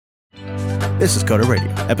This is Coder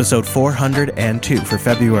Radio, episode 402 for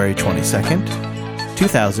February 22nd,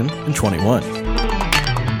 2021.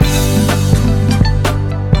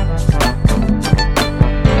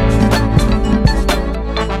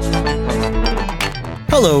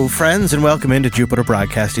 Hello, friends, and welcome into Jupiter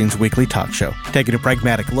Broadcasting's weekly talk show, taking a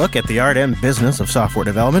pragmatic look at the art and business of software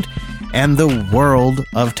development and the world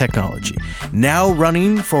of technology. Now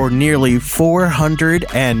running for nearly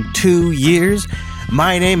 402 years,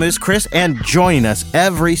 my name is Chris, and joining us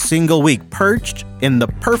every single week, perched in the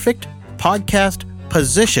perfect podcast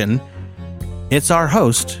position, it's our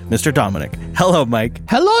host, Mr. Dominic. Hello, Mike.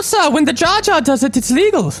 Hello, sir. When the Jar Jar does it, it's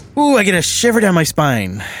legal. Ooh, I get a shiver down my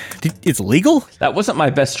spine. It's legal? That wasn't my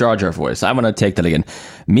best Jar Jar voice. I'm going to take that again.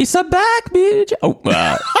 Misa back, bitch. Oh,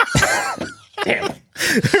 damn.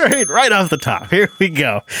 Right off the top. Here we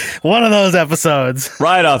go. One of those episodes.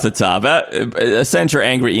 Right off the top. Send your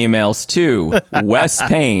angry emails to Wes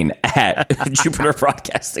Payne at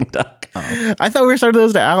JupiterBroadcasting.com. I thought we were starting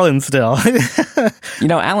those to Alan still.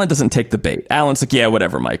 Alan doesn't take the bait. Alan's like, yeah,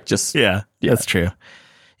 whatever, Mike. Yeah, that's true.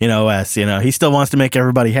 Wes, he still wants to make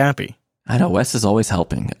everybody happy. I know. Wes is always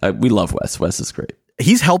helping. We love Wes. Wes is great.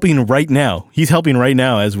 He's helping right now.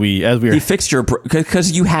 as we are. He fixed your...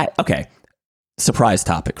 Because you had... Okay. Surprise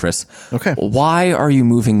topic, Chris. Okay. Why are you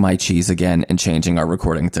moving my cheese again and changing our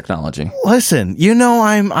recording technology? Listen,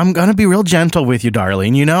 I'm going to be real gentle with you,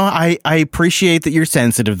 darling. I appreciate that you're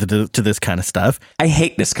sensitive to this kind of stuff. I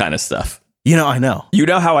hate this kind of stuff. I know. You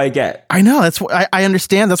know how I get. I know. I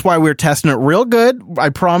understand. That's why we're testing it real good. I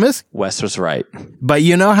promise. Wes was right. But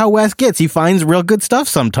you know how Wes gets. He finds real good stuff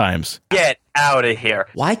sometimes. Get out of here.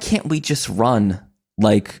 Why can't we just run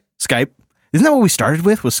like Skype? Isn't that what we started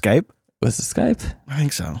with? Was Skype? Was it Skype? I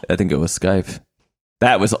think so. I think it was Skype.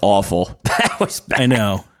 That was awful. That was bad. I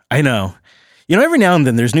know. Every now and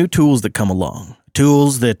then there's new tools that come along.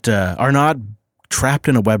 Tools that are not trapped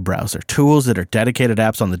in a web browser. Tools that are dedicated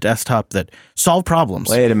apps on the desktop that solve problems.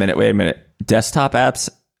 Wait a minute. Desktop apps?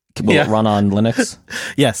 Will it run on Linux?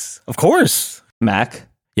 Yes, of course. Mac?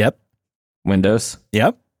 Yep. Windows?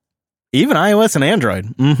 Yep. Even iOS and Android.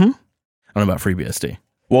 Mm-hmm. I don't know about FreeBSD.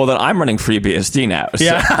 Well, then I'm running FreeBSD now. So.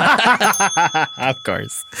 Yeah, of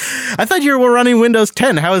course. I thought you were running Windows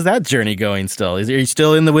 10. How is that journey going still? Are you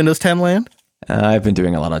still in the Windows 10 land? I've been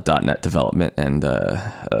doing a lot of .NET development and,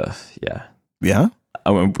 yeah. Yeah?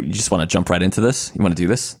 You just want to jump right into this? You want to do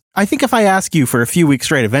this? I think if I ask you for a few weeks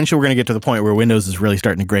straight, eventually we're going to get to the point where Windows is really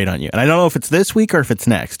starting to grate on you. And I don't know if it's this week or if it's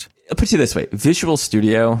next. I'll put it this way. Visual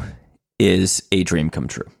Studio is a dream come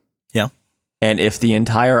true. Yeah. And if the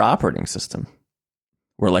entire operating system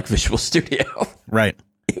were like Visual Studio, right,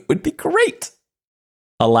 it would be great.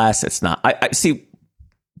 Alas, it's not. I see.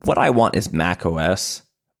 What I want is Mac OS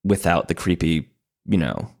without the creepy,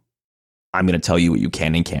 I'm going to tell you what you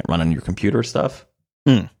can and can't run on your computer stuff.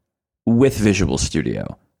 With Visual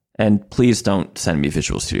Studio. And please don't send me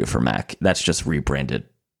Visual Studio for Mac. That's just rebranded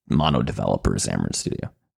Mono Developer Xamarin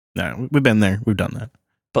Studio. No, we've been there. We've done that.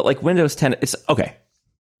 But like Windows 10, it's okay.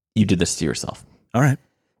 You did this to yourself. All right.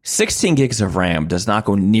 16 gigs of RAM does not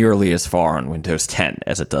go nearly as far on Windows 10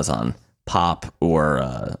 as it does on Pop or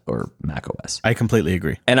Mac OS. I completely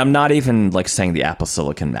agree. And I'm not even like saying the Apple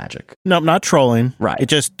Silicon magic. No, not trolling. Right. It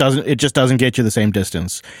just doesn't get you the same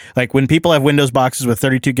distance. Like when people have Windows boxes with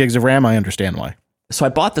 32 gigs of RAM, I understand why. So I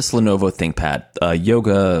bought this Lenovo ThinkPad,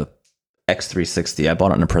 Yoga X360. I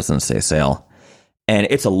bought it on a President's Day sale. And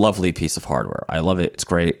it's a lovely piece of hardware. I love it. It's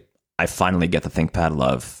great. I finally get the ThinkPad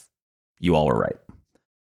love. You all were right.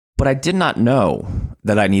 But I did not know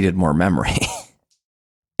that I needed more memory.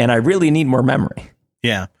 And I really need more memory.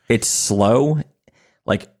 Yeah. It's slow.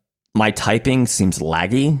 Like, my typing seems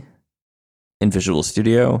laggy in Visual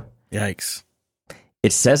Studio. Yikes.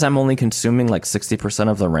 It says I'm only consuming like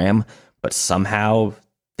 60% of the RAM, but somehow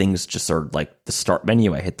things just are like the start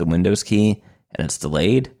menu. I hit the Windows key and it's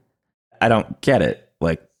delayed. I don't get it.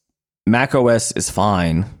 Like, Mac OS is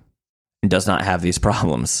fine and does not have these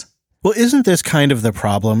problems. Well, isn't this kind of the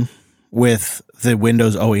problem with the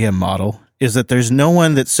Windows OEM model? Is that there's no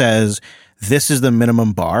one that says this is the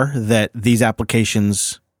minimum bar that these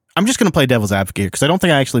applications... I'm just going to play devil's advocate because I don't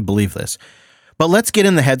think I actually believe this. But let's get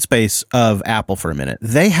in the headspace of Apple for a minute.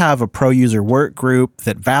 They have a pro user work group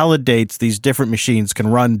that validates these different machines can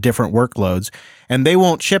run different workloads, and they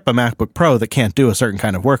won't ship a MacBook Pro that can't do a certain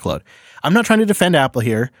kind of workload. I'm not trying to defend Apple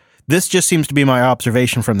here. This just seems to be my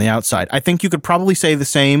observation from the outside. I think you could probably say the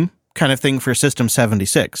same kind of thing for System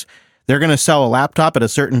 76. They're going to sell a laptop at a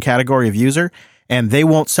certain category of user, and they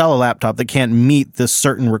won't sell a laptop that can't meet the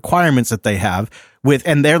certain requirements that they have with,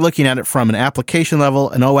 and they're looking at it from an application level,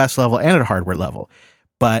 an OS level, and a hardware level.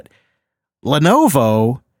 But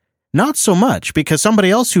Lenovo Not so much, because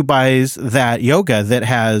somebody else who buys that Yoga that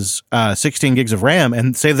has 16 gigs of RAM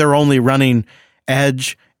and say they're only running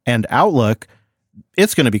Edge and Outlook,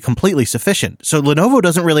 it's going to be completely sufficient. So Lenovo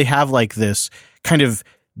doesn't really have like this kind of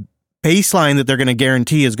baseline that they're going to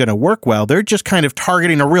guarantee is going to work well. They're just kind of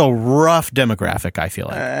targeting a real rough demographic, I feel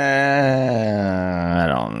like. I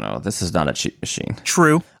don't know. This is not a cheap machine.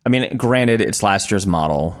 True. I mean, granted, it's last year's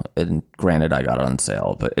model, and granted, I got it on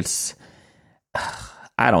sale, but it's,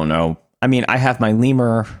 I don't know. I mean, I have my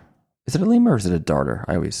Lemur. Is it a Lemur or is it a Darter?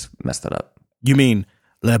 I always mess that up. You mean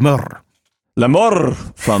Lemur? Lemur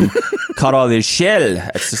from Carole Rochelle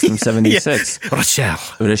at System 76. Rochelle.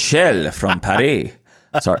 Rochelle from Paris.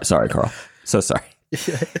 Sorry, Carl. So sorry.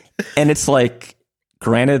 And it's like,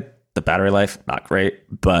 granted, the battery life, not great,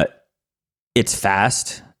 but it's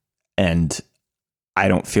fast, and I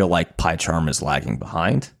don't feel like PyCharm is lagging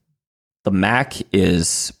behind. The Mac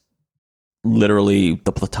is literally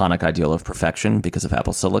the platonic ideal of perfection because of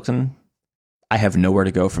Apple Silicon. I have nowhere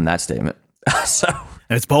to go from that statement. So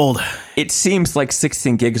it's bold. It seems like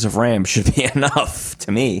 16 gigs of RAM should be enough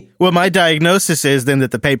to me. Well, my diagnosis is then that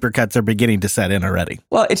the paper cuts are beginning to set in already.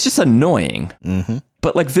 Well, it's just annoying. Mm-hmm.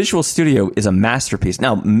 But like Visual Studio is a masterpiece.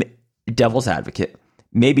 Now, devil's advocate,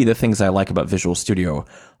 maybe the things I like about Visual Studio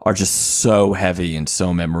are just so heavy and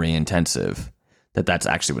so memory intensive that that's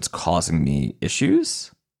actually what's causing me issues.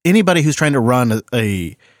 Anybody who's trying to run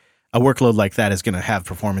a workload like that is going to have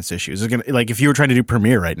performance issues. It's going to, like if you were trying to do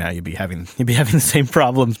Premiere right now, you'd be having the same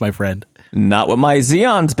problems, my friend. Not with my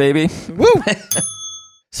Xeons, baby. Woo!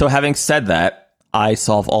 So having said that, I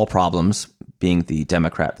solve all problems, being the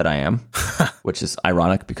Democrat that I am, which is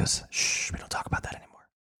ironic because we don't talk about that anymore.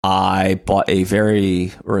 I bought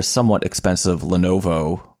a somewhat expensive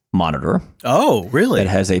Lenovo monitor. Oh, really? It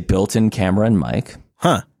has a built-in camera and mic.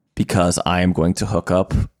 Huh. Because I am going to hook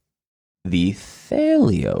up the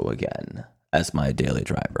Thelio again as my daily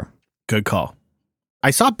driver. Good call.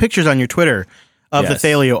 I saw pictures on your Twitter of the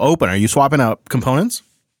Thelio Open. Are you swapping out components?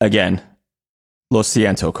 Again, lo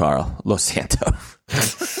siento, Carl. Lo siento.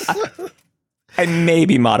 I may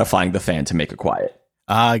be modifying the fan to make it quiet.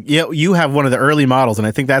 Yeah, you have one of the early models, and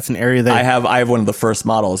I think that's an area that I have one of the first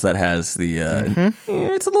models that has the.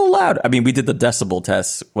 It's a little loud. I mean, we did the decibel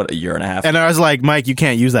test a year and a half, and I was like, Mike, you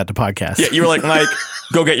can't use that to podcast. Yeah, you were like, Mike,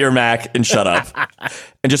 go get your Mac and shut up,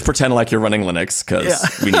 and just pretend like you're running Linux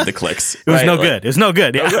because we need the clicks. It was good. It was no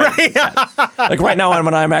good. Yeah. Right. Like right now, I'm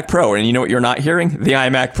an iMac Pro, and you know what you're not hearing? The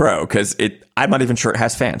iMac Pro, because I'm not even sure it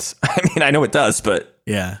has fans. I mean, I know it does, but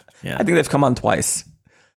yeah. I think they've come on twice.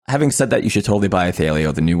 Having said that, you should totally buy a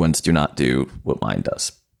Thelio. The new ones do not do what mine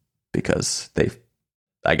does because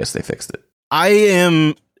I guess they fixed it. I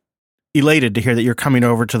am elated to hear that you're coming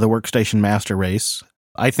over to the Workstation Master Race.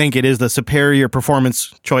 I think it is the superior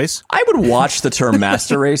performance choice. I would watch the term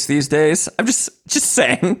Master Race these days. I'm just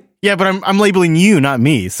saying. Yeah, but I'm labeling you, not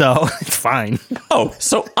me, so it's fine. Oh,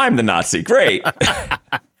 so I'm the Nazi. Great.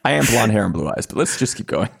 I am blonde hair and blue eyes, but let's just keep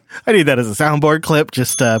going. I need that as a soundboard clip,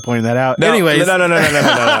 just pointing that out. No, anyways. No.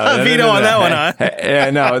 Veto on that one, huh? Yeah,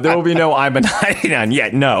 no, there will be no I'm a 99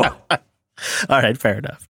 yet. No. All right, fair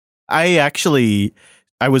enough. I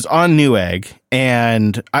was on Newegg,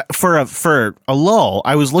 and for a lull,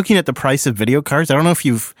 I was looking at the price of video cards. I don't know if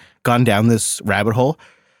you've gone down this rabbit hole,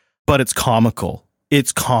 but it's comical.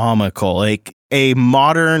 It's comical. Like a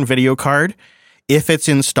modern video card, if it's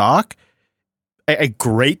in stock, a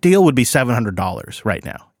great deal would be $700 right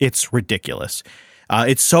now. It's ridiculous.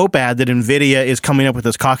 It's so bad that NVIDIA is coming up with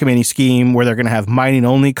this cockamamie scheme where they're going to have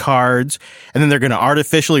mining-only cards, and then they're going to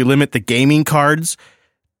artificially limit the gaming cards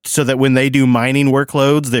so that when they do mining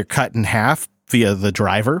workloads, they're cut in half via the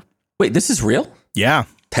driver. Wait, this is real? Yeah.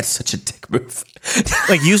 That's such a dick move.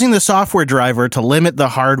 Like using the software driver to limit the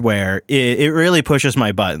hardware, it really pushes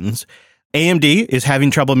my buttons. AMD is having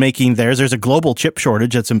trouble making theirs. There's a global chip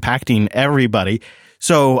shortage that's impacting everybody.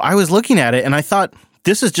 So I was looking at it and I thought,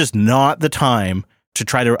 this is just not the time to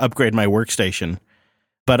try to upgrade my workstation.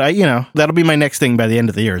 But that'll be my next thing by the end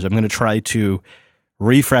of the year is I'm going to try to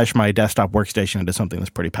refresh my desktop workstation into something that's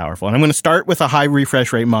pretty powerful. And I'm going to start with a high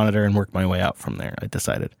refresh rate monitor and work my way out from there. I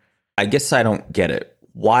decided. I guess I don't get it.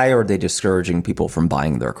 Why are they discouraging people from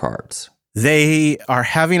buying their cards? They are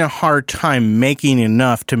having a hard time making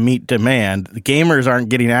enough to meet demand. The gamers aren't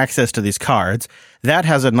getting access to these cards. That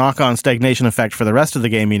has a knock-on stagnation effect for the rest of the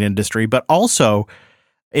gaming industry, but also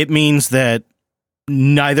it means that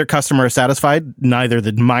neither customer is satisfied, neither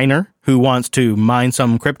the miner who wants to mine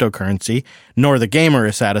some cryptocurrency, nor the gamer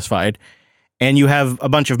is satisfied. And you have a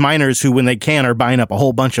bunch of miners who, when they can, are buying up a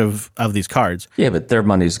whole bunch of these cards. Yeah, but their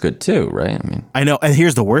money's good too, right? I know. And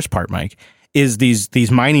here's the worst part, Mike. is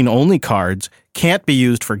these mining only cards can't be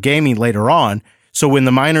used for gaming later on. So when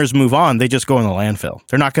the miners move on, they just go in the landfill.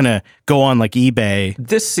 They're not going to go on like eBay.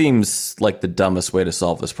 This seems like the dumbest way to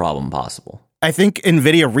solve this problem possible. I think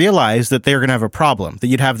NVIDIA realized that they're going to have a problem, that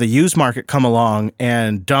you'd have the used market come along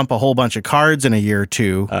and dump a whole bunch of cards in a year or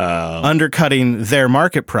two, undercutting their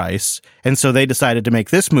market price. And so they decided to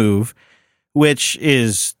make this move, which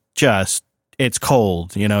is just, it's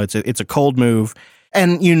cold. You know, it's a cold move.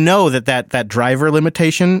 And you know that driver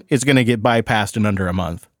limitation is going to get bypassed in under a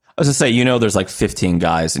month. I was going to say, you know, there's like 15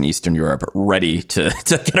 guys in Eastern Europe ready to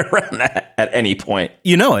get around that at any point.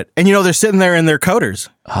 You know it. And you know, they're sitting there in their coders.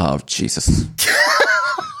 Oh, Jesus.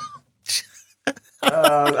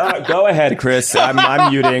 Go ahead, Chris.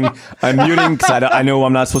 I'm muting. I'm muting because I know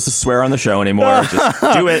I'm not supposed to swear on the show anymore. Just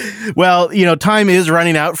do it. Well, you know, time is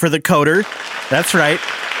running out for the coder. That's right.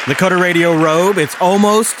 The Coder Radio Robe. It's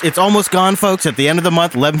almost gone, folks. At the end of the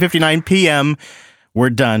month, 11:59 p.m. We're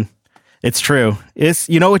done. It's true.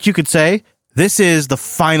 You know what you could say? This is the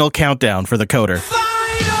final countdown for the coder.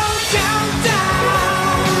 Final countdown.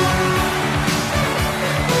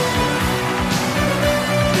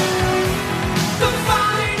 The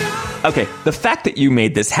final. Okay, the fact that you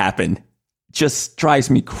made this happen just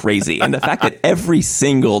drives me crazy. And the fact that every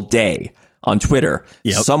single day on Twitter,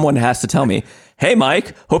 someone has to tell me, hey,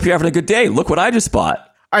 Mike, hope you're having a good day. Look what I just bought.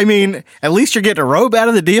 I mean, at least you're getting a robe out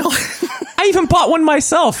of the deal. I even bought one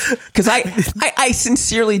myself because I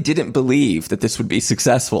sincerely didn't believe that this would be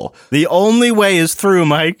successful. The only way is through,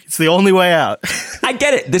 Mike. It's the only way out. I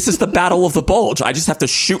get it. This is the battle of the bulge. I just have to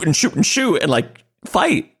shoot and like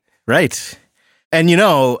fight. Right. And, you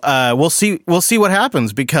know, we'll see what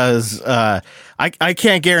happens because I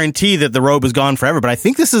can't guarantee that the robe is gone forever, but I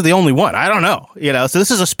think this is the only one. I don't know. You know, so this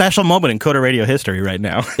is a special moment in Coder Radio history right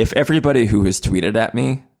now. If everybody who has tweeted at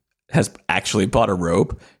me has actually bought a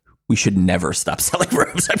robe, we should never stop selling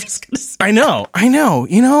robes. I'm just going to say. I know.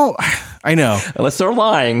 You know, I know. Unless they're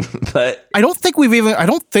lying, but I don't think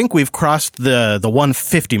we've crossed the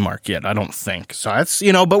 150 mark yet. I don't think. So that's,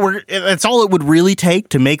 you know, but that's all it would really take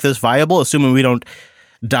to make this viable, assuming we don't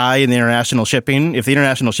die in the international shipping. If the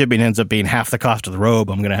international shipping ends up being half the cost of the robe,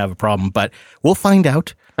 I'm going to have a problem, but we'll find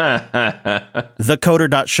out.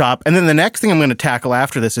 Thecoder.shop. And then the next thing I'm going to tackle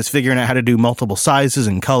after this is figuring out how to do multiple sizes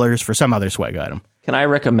and colors for some other swag item. Can I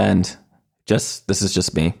recommend, this is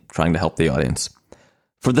just me trying to help the audience,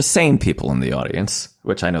 for the sane people in the audience,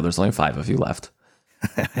 which I know there's only 5 of you left,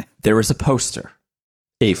 there is a poster,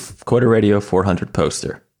 a Coder Radio 400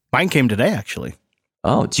 poster. Mine came today, actually.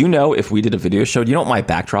 Oh, do you know if we did a video show, do you know what my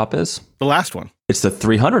backdrop is? The last one. It's the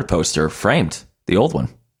 300 poster framed, the old one,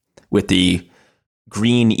 with the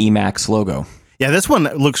green Emacs logo. Yeah, this one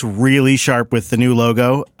looks really sharp with the new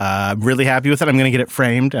logo. I'm really happy with it. I'm going to get it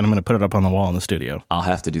framed, and I'm going to put it up on the wall in the studio. I'll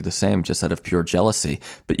have to do the same just out of pure jealousy.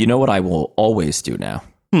 But you know what I will always do now?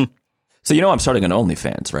 So you know I'm starting an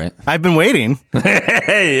OnlyFans, right? I've been waiting.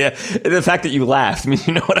 Hey, the fact that you laughed, I mean,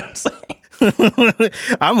 you know what I'm saying?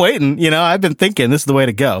 I'm waiting. You know, I've been thinking this is the way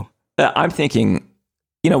to go. I'm thinking,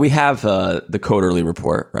 you know, we have the Coderly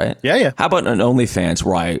report, right? Yeah. How about an OnlyFans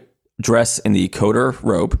where I dress in the Coder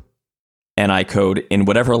robe and I code in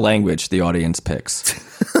whatever language the audience picks,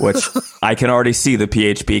 which I can already see the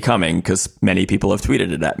PHP coming because many people have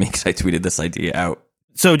tweeted it at me because I tweeted this idea out.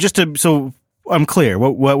 So so I'm clear,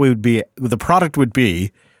 what would be the product would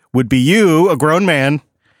be you, a grown man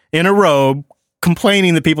in a robe,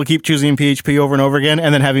 complaining that people keep choosing PHP over and over again,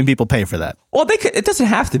 and then having people pay for that. Well, it doesn't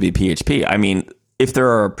have to be PHP. I mean, if there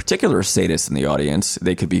are particular sadists in the audience,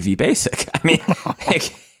 they could be VBasic. I mean,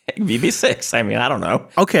 VB6. I mean, I don't know.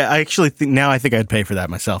 Okay, I actually think I'd pay for that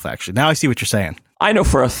myself, actually. Now I see what you're saying. I know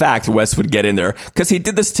for a fact Wes would get in there because he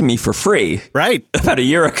did this to me for free. Right. About a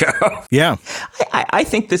year ago. Yeah. I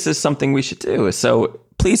think this is something we should do. So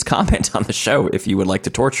please comment on the show if you would like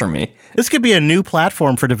to torture me. This could be a new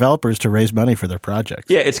platform for developers to raise money for their projects.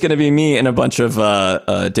 Yeah, it's going to be me and a bunch of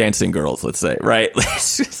dancing girls, let's say, right?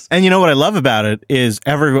 And you know what I love about it is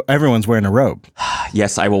everyone's wearing a robe.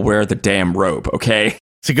 Yes, I will wear the damn robe, okay?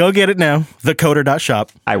 So go get it now,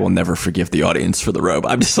 thecoder.shop. I will never forgive the audience for the robe.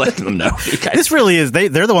 I'm just letting them know. This really is,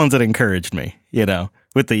 they're the ones that encouraged me, you know,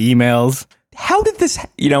 with the emails. How did this,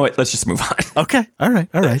 you know what, let's just move on. Okay, all right.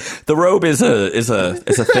 The robe is a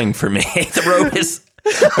thing for me. The robe is,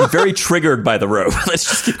 I'm very triggered by the robe. Let's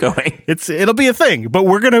just keep going. It'll be a thing, but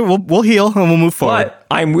we'll heal and we'll move forward. But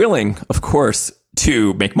I'm willing, of course,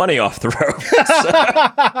 to make money off the robe.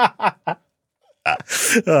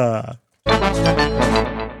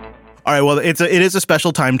 All right, well, it is a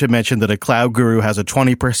special time to mention that a Cloud Guru has a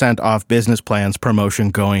 20% off business plans promotion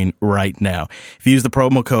going right now. If you use the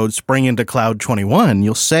promo code SpringIntoCloud21,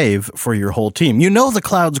 you'll save for your whole team. You know the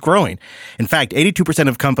cloud's growing. In fact, 82%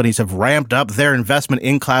 of companies have ramped up their investment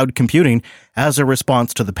in cloud computing as a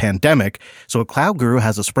response to the pandemic. So a Cloud Guru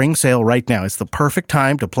has a spring sale right now. It's the perfect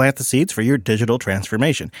time to plant the seeds for your digital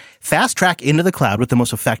transformation. Fast track into the cloud with the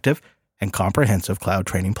most effective and comprehensive cloud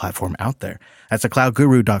training platform out there. That's at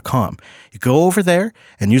cloudguru.com. You go over there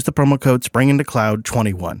and use the promo code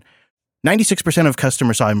SpringIntoCloud21. 96% of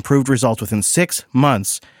customers saw improved results within 6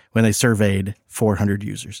 months when they surveyed 400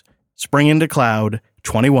 users.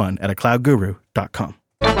 SpringIntoCloud21 at cloudguru.com.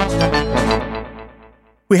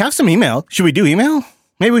 We have some email. Should we do email?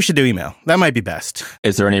 Maybe we should do email. That might be best.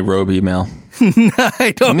 Is there any robe email?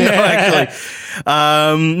 I don't know, actually.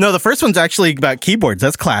 No, the first one's actually about keyboards.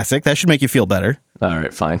 That's classic. That should make you feel better. All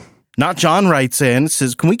right, fine. Not John writes in,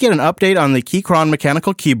 says, can we get an update on the Keychron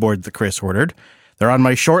mechanical keyboard that Chris ordered? They're on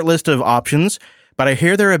my short list of options, but I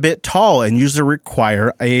hear they're a bit tall and usually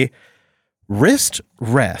require a wrist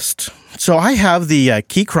rest. So I have the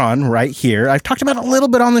Keychron right here. I've talked about it a little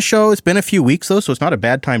bit on the show. It's been a few weeks, though, so it's not a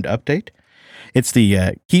bad time to update. It's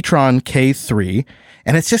the Keychron K3,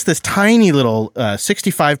 and it's just this tiny little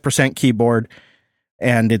 65% keyboard,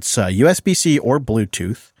 and it's USB-C or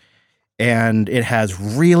Bluetooth, and it has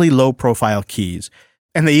really low-profile keys.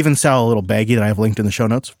 And they even sell a little baggie that I have linked in the show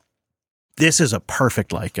notes. This is a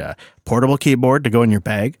perfect portable keyboard to go in your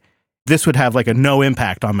bag. This would have a no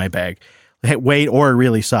impact on my bag. Weight or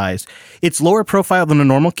really size. It's lower profile than a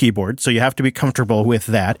normal keyboard, so you have to be comfortable with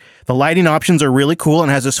that. The lighting options are really cool and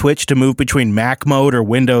has a switch to move between Mac mode or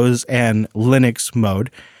Windows and Linux mode.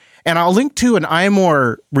 And I'll link to an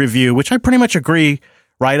iMore review, which I pretty much agree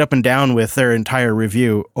right up and down with their entire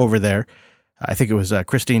review over there. I think it was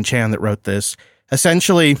Christine Chan that wrote this.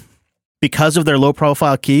 Essentially, because of their low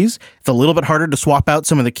profile keys, it's a little bit harder to swap out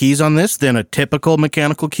some of the keys on this than a typical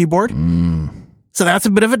mechanical keyboard. So that's a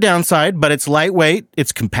bit of a downside, but it's lightweight.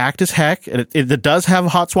 It's compact as heck. It does have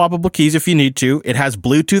hot swappable keys if you need to. It has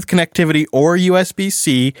Bluetooth connectivity or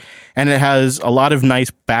USB-C, and it has a lot of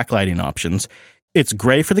nice backlighting options. It's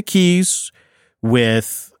gray for the keys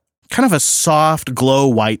with kind of a soft glow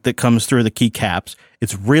white that comes through the keycaps.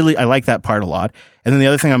 I like that part a lot. And then the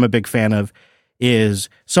other thing I'm a big fan of is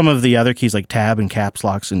some of the other keys like tab and caps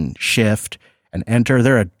locks and shift and enter.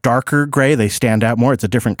 They're a darker gray. They stand out more. It's a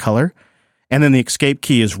different color. And then the escape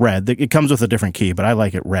key is red. It comes with a different key, but I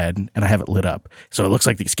like it red, and I have it lit up. So it looks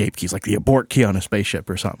like the escape key is like the abort key on a spaceship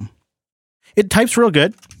or something. It types real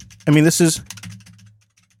good. I mean, this is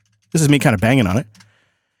me kind of banging on it.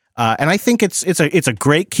 And I think it's a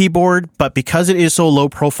great keyboard, but because it is so low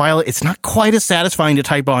profile, it's not quite as satisfying to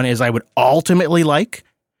type on as I would ultimately like.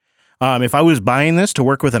 If I was buying this to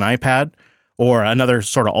work with an iPad or another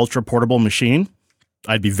sort of ultra portable machine,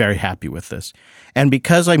 I'd be very happy with this. And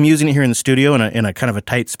because I'm using it here in the studio in a kind of a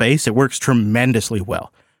tight space, it works tremendously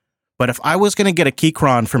well. But if I was going to get a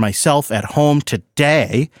Keychron for myself at home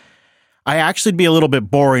today, I actually would be a little bit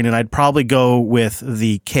boring, and I'd probably go with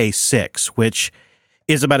the K6, which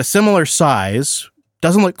is about a similar size,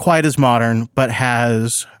 doesn't look quite as modern, but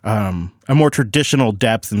has a more traditional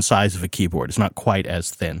depth and size of a keyboard. It's not quite as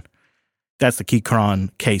thin. That's the Keychron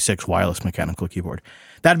K6 wireless mechanical keyboard.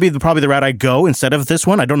 That'd be probably the route I'd go instead of this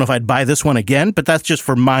one. I don't know if I'd buy this one again, but that's just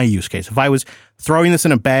for my use case. If I was throwing this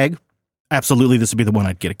in a bag, absolutely this would be the one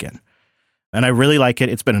I'd get again. And I really like it.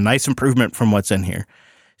 It's been a nice improvement from what's in here.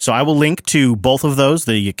 So I will link to both of those,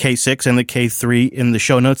 the K6 and the K3, in the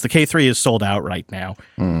show notes. The K3 is sold out right now.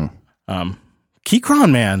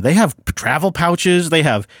 Keychron, man, they have travel pouches. They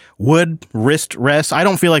have wood wrist rests. I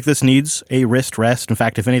don't feel like this needs a wrist rest. In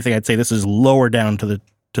fact, if anything, I'd say this is lower down to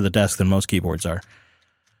the desk than most keyboards are.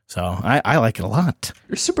 So I like it a lot.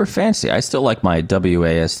 You're super fancy. I still like my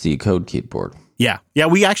WASD code keyboard. Yeah.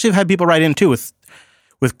 We actually have had people write in too with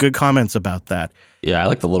good comments about that. Yeah, I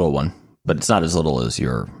like the little one, but it's not as little as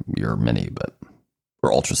your mini,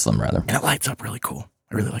 or ultra slim rather. And it lights up really cool.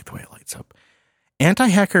 I really like the way it lights up.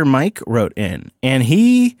 Anti-Hacker Mike wrote in, and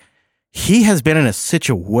he has been in a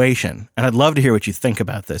situation, and I'd love to hear what you think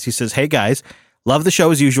about this. He says, "Hey guys, love the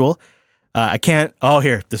show as usual.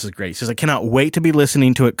 This is great. He says, I cannot wait to be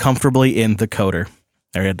listening to it comfortably in the coder."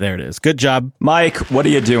 There it is. Good job. Mike, what are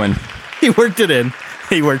you doing? He worked it in.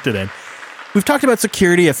 We've talked about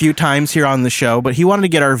security a few times here on the show, but he wanted to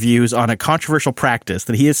get our views on a controversial practice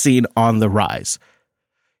that he has seen on the rise.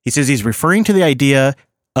 He says he's referring to the idea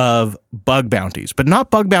of bug bounties, but not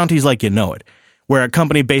bug bounties like you know it, where a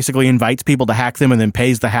company basically invites people to hack them and then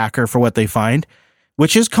pays the hacker for what they find.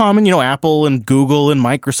 which is common. You know, Apple and Google and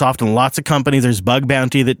Microsoft and lots of companies, there's bug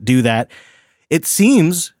bounty that do that. It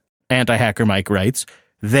seems, Anti-Hacker Mike writes,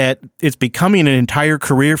 that it's becoming an entire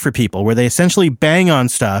career for people where they essentially bang on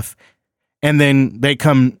stuff and then they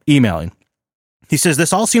come emailing. He says,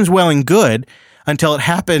 this all seems well and good until it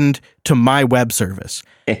happened to my web service.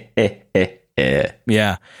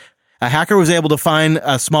 Yeah. A hacker was able to find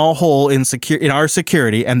a small hole in our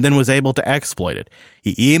security and then was able to exploit it.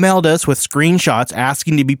 He emailed us with screenshots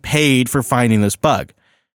asking to be paid for finding this bug.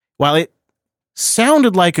 While it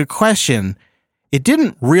sounded like a question, it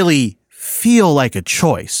didn't really feel like a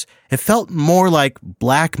choice. It felt more like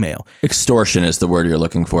blackmail. Extortion is the word you're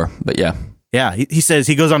looking for, but yeah. Yeah, he says,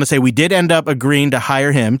 he goes on to say, we did end up agreeing to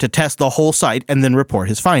hire him to test the whole site and then report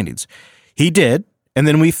his findings. He did, and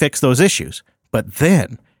then we fixed those issues. But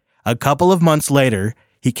then, a couple of months later,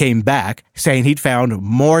 he came back saying he'd found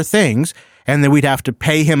more things and that we'd have to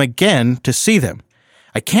pay him again to see them.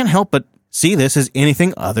 I can't help but see this as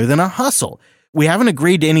anything other than a hustle. We haven't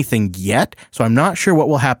agreed to anything yet, so I'm not sure what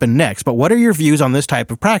will happen next. But what are your views on this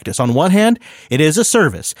type of practice? On one hand, it is a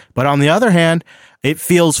service, but on the other hand, it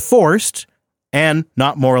feels forced and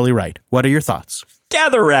not morally right. What are your thoughts?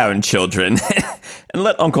 Gather round, children, and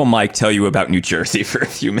let Uncle Mike tell you about New Jersey for a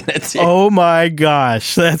few minutes here. Oh my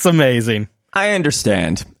gosh, that's amazing. I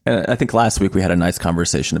understand. I think last week we had a nice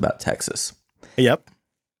conversation about Texas. Yep.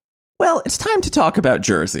 Well, it's time to talk about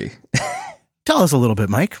Jersey. Tell us a little bit,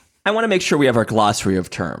 Mike. I want to make sure we have our glossary of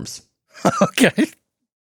terms. Okay.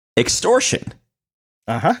 Extortion.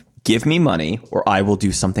 Uh-huh. Give me money or I will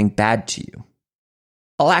do something bad to you.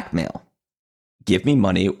 Blackmail. Give me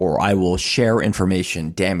money or I will share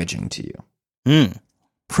information damaging to you.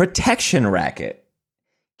 Protection racket.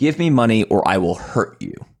 Give me money or I will hurt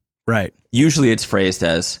you. Right. Usually it's phrased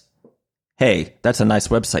as, hey, that's a nice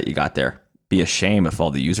website you got there. Be a shame if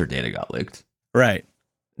all the user data got leaked. Right.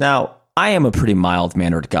 Now, I am a pretty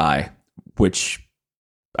mild-mannered guy, which,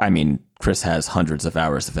 I mean, Chris has hundreds of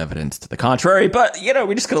hours of evidence to the contrary, but, you know,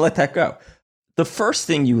 we just gotta let that go. The first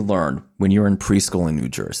thing you learn when you're in preschool in New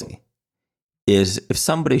Jersey is if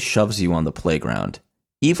somebody shoves you on the playground,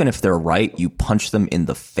 even if they're right, you punch them in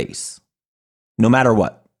the face. No matter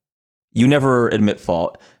what. You never admit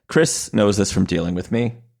fault. Chris knows this from dealing with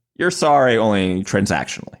me. You're sorry only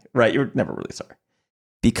transactionally, right? You're never really sorry.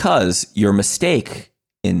 Because your mistake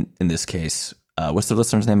in this case, what's the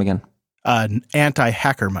listener's name again?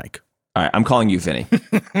 Anti-Hacker Mike. All right, I'm calling you Vinny.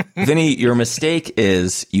 Vinny, your mistake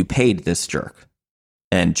is you paid this jerk.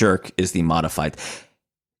 And jerk is the modified.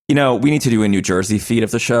 You know, we need to do a New Jersey feed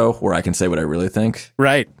of the show where I can say what I really think.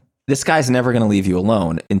 Right. This guy's never going to leave you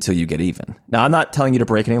alone until you get even. Now, I'm not telling you to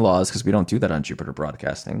break any laws because we don't do that on Jupiter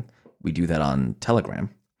Broadcasting. We do that on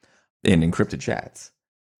Telegram in encrypted chats.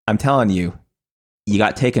 I'm telling you, you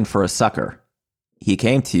got taken for a sucker. He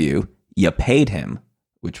came to you, you paid him,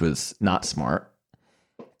 which was not smart.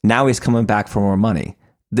 Now he's coming back for more money.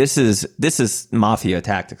 This is mafia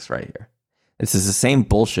tactics right here. This is the same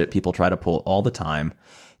bullshit people try to pull all the time.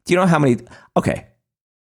 Do you know how many... Okay,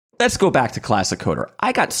 let's go back to Classic Coder.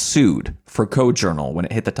 I got sued for Code Journal when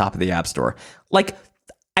it hit the top of the App Store. Like,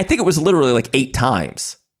 I think it was literally like 8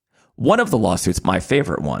 times. One of the lawsuits, my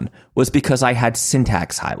favorite one, was because I had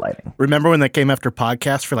syntax highlighting. Remember when that came after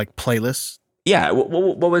podcasts for like playlists? Yeah,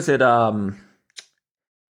 what was it?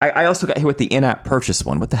 I also got hit with the in-app purchase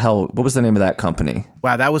one. What the hell? What was the name of that company?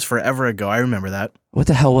 Wow, that was forever ago. I remember that. What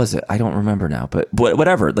the hell was it? I don't remember now. But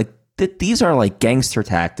whatever. Like these are like gangster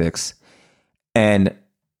tactics. And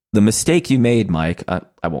the mistake you made, Mike,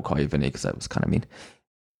 I won't call you Vinny because that was kind of mean,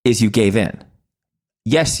 is you gave in.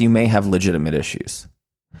 Yes, you may have legitimate issues.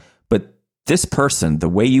 But this person, the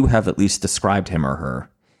way you have at least described him or her,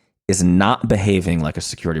 is not behaving like a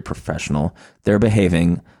security professional. They're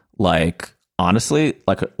behaving like, honestly,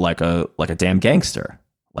 like a damn gangster.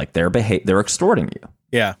 Like they're extorting you.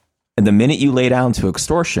 Yeah. And the minute you lay down to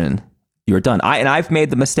extortion, you're done. I've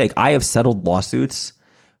made the mistake. I have settled lawsuits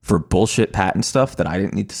for bullshit patent stuff that I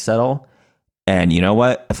didn't need to settle. And you know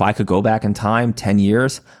what? If I could go back in time 10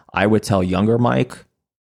 years, I would tell younger Mike,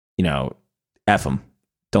 you know, F him.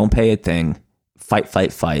 Don't pay a thing. Fight.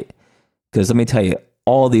 Because let me tell you,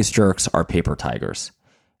 all these jerks are paper tigers.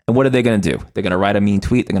 And what are they going to do? They're going to write a mean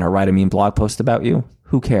tweet. They're going to write a mean blog post about you.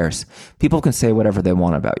 Who cares? People can say whatever they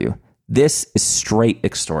want about you. This is straight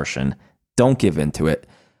extortion. Don't give into it.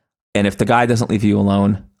 And if the guy doesn't leave you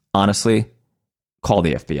alone, honestly, call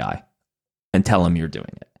the FBI and tell him you're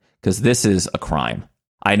doing it. Because this is a crime.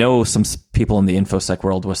 I know some people in the InfoSec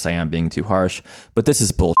world will say I'm being too harsh, but this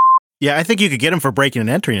is bullshit. Yeah, I think you could get him for breaking and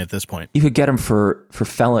entering at this point. You could get him for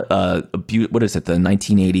felon abuse. What is it? The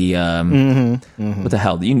 1980. What the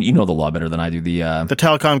hell? You know the law better than I do. The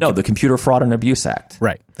telecom. No, the Computer Fraud and Abuse Act.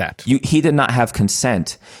 Right. That. He did not have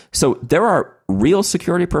consent. So there are real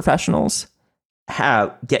security professionals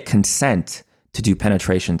get consent to do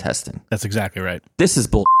penetration testing. That's exactly right. This is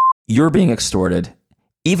bull. You're being extorted.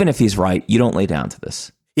 Even if he's right, you don't lay down to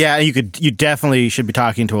this. Yeah, you definitely should be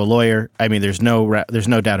talking to a lawyer. I mean, there's no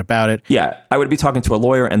doubt about it. Yeah, I would be talking to a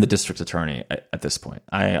lawyer and the district attorney at this point.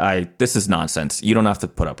 This is nonsense. You don't have to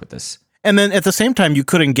put up with this. And then at the same time, you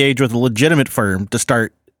could engage with a legitimate firm to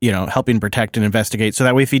start, helping protect and investigate. So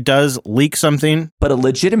that way, if he does leak something. But a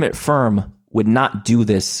legitimate firm would not do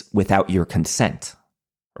this without your consent,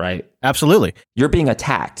 right? Absolutely. You're being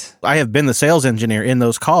attacked. I have been the sales engineer in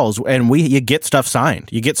those calls, and you get stuff signed.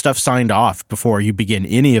 You get stuff signed off before you begin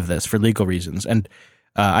any of this for legal reasons. And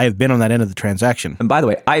I have been on that end of the transaction. And by the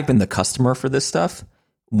way, I've been the customer for this stuff.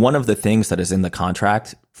 One of the things that is in the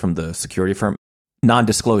contract from the security firm,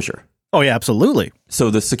 non-disclosure. Oh, yeah, absolutely. So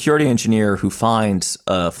the security engineer who finds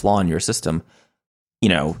a flaw in your system,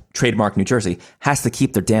 trademark New Jersey, has to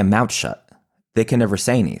keep their damn mouth shut. They can never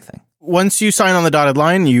say anything. Once you sign on the dotted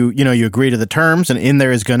line, you agree to the terms, and in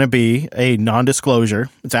there is going to be a non-disclosure.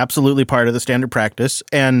 It's absolutely part of the standard practice,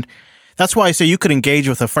 and that's why I say you could engage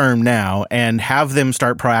with a firm now and have them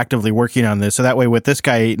start proactively working on this, so that way what this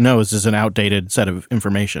guy knows is an outdated set of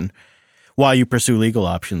information while you pursue legal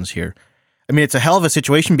options here. I mean, it's a hell of a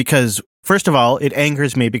situation because, first of all, it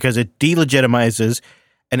angers me because it delegitimizes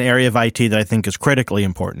an area of IT that I think is critically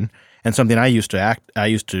important and something I used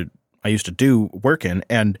to do work in,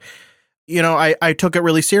 and I took it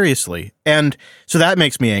really seriously. And so that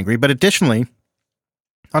makes me angry. But additionally,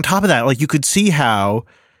 on top of that, like, you could see how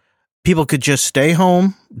people could just stay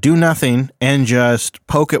home, do nothing, and just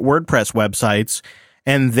poke at WordPress websites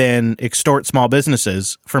and then extort small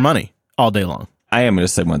businesses for money all day long. I am going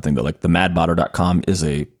to say one thing, though. Like, the madbotter.com is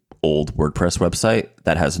a old WordPress website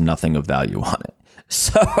that has nothing of value on it.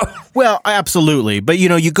 So, well, absolutely. But,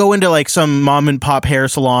 you go into like some mom and pop hair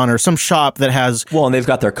salon or some shop that has. Well, and they've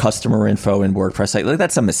got their customer info in WordPress site. Like,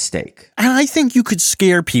 that's a mistake. And I think you could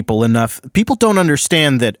scare people enough. People don't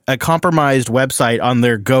understand that a compromised website on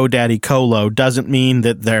their GoDaddy Colo doesn't mean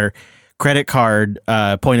that their credit card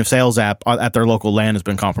point of sales app at their local LAN has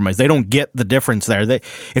been compromised. They don't get the difference there.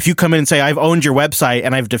 If you come in and say, I've owned your website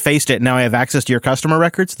and I've defaced it, and now I have access to your customer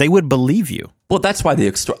records, they would believe you. Well, that's why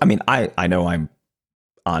I know I'm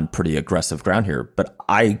on pretty aggressive ground here, but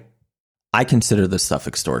I consider this stuff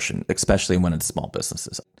extortion, especially when it's small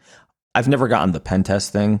businesses. I've never gotten the pen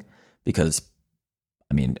test thing because,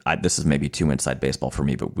 this is maybe too inside baseball for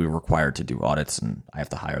me, but we're required to do audits and I have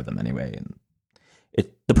to hire them anyway. And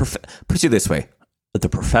put it this way, the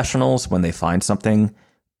professionals, when they find something,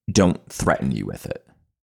 don't threaten you with it,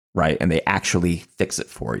 right? And they actually fix it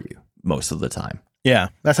for you most of the time. Yeah,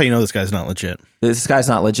 that's how you know this guy's not legit. This guy's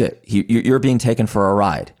not legit. You're being taken for a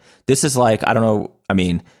ride. This is like, I don't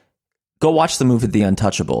know, go watch the movie The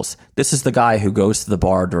Untouchables. This is the guy who goes to the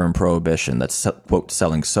bar during Prohibition that's, quote,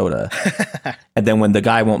 selling soda. And then when the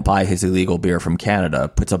guy won't buy his illegal beer from Canada,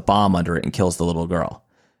 puts a bomb under it and kills the little girl.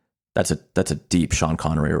 That's a deep Sean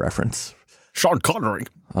Connery reference. Sean Connery.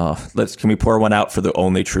 Can we pour one out for the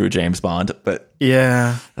only true James Bond? But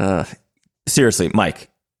yeah. Seriously, Mike,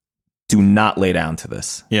 do not lay down to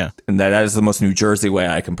this. Yeah. And that is the most New Jersey way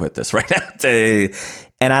I can put this right now.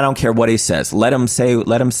 And I don't care what he says. Let him say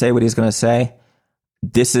what he's going to say.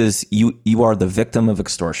 This is you are the victim of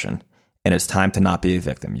extortion, and it's time to not be a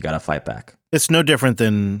victim. You got to fight back. It's no different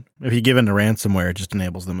than if you give in to ransomware, it just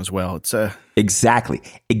enables them as well. It's Exactly.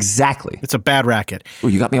 It's a bad racket. Oh,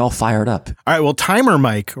 you got me all fired up. All right, well, Timer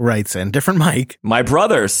Mike writes in, different Mike. My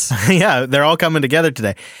brothers. Yeah, they're all coming together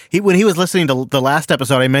today. When he was listening to the last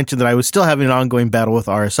episode, I mentioned that I was still having an ongoing battle with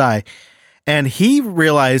RSI, and he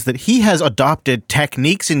realized that he has adopted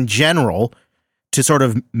techniques in general to sort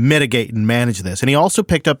of mitigate and manage this. And he also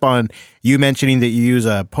picked up on you mentioning that you use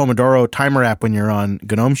a Pomodoro timer app when you're on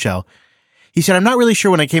GNOME Shell. He said, I'm not really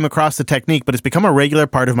sure when I came across the technique, but it's become a regular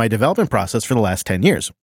part of my development process for the last 10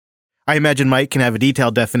 years. I imagine Mike can have a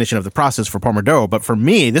detailed definition of the process for Pomodoro, but for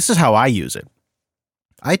me, this is how I use it.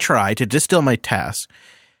 I try to distill my tasks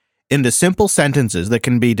into simple sentences that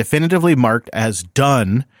can be definitively marked as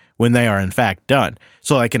done when they are in fact done.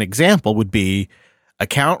 So like an example would be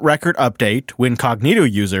account record update when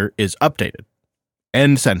Cognito user is updated.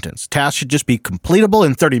 End sentence. Task should just be completable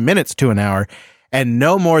in 30 minutes to an hour and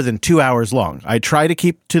no more than 2 hours long. I try to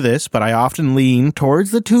keep to this, but I often lean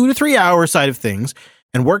towards the 2 to 3 hour side of things,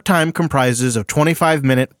 and work time comprises of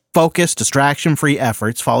 25-minute focused, distraction-free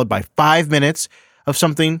efforts followed by 5 minutes of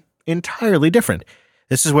something entirely different.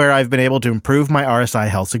 This is where I've been able to improve my RSI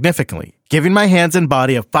health significantly. Giving my hands and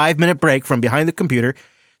body a 5-minute break from behind the computer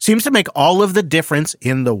seems to make all of the difference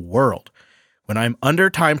in the world. When I'm under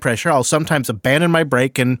time pressure, I'll sometimes abandon my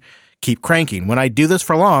break and keep cranking. When I do this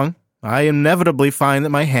for long, I inevitably find that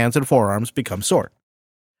my hands and forearms become sore.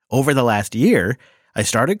 Over the last year, I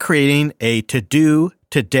started creating a to-do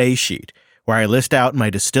today sheet where I list out my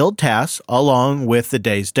distilled tasks along with the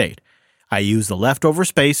day's date. I use the leftover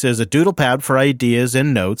space as a doodle pad for ideas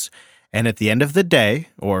and notes, and at the end of the day,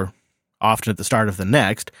 or often at the start of the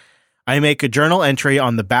next, I make a journal entry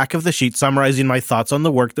on the back of the sheet summarizing my thoughts on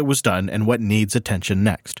the work that was done and what needs attention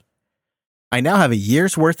next. I now have a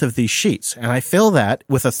year's worth of these sheets, and I fill that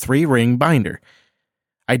with a 3-ring binder.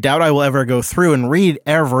 I doubt I will ever go through and read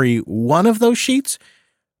every one of those sheets,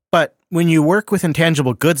 but when you work with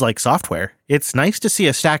intangible goods like software, it's nice to see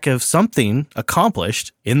a stack of something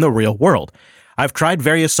accomplished in the real world. I've tried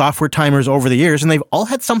various software timers over the years, and they've all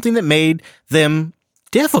had something that made them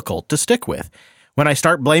difficult to stick with. When I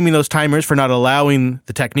start blaming those timers for not allowing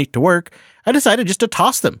the technique to work, I decided just to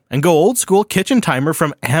toss them and go old school kitchen timer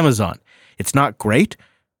from Amazon. It's not great,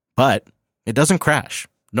 but it doesn't crash,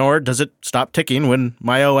 nor does it stop ticking when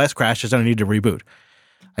my OS crashes and I need to reboot.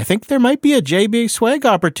 I think there might be a JB Swag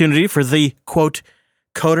opportunity for the, quote,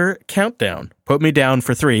 Coder Countdown. Put me down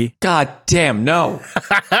for 3. God damn, no.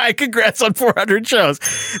 Congrats on 400 shows.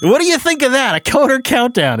 What do you think of that? A Coder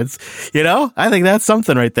Countdown. It's, I think that's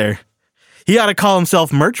something right there. He ought to call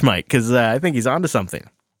himself Merch Mike because I think he's onto something.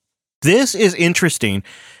 This is interesting.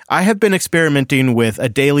 I have been experimenting with a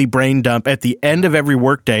daily brain dump at the end of every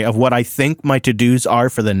workday of what I think my to-dos are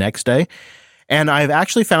for the next day. And I've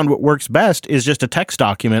actually found what works best is just a text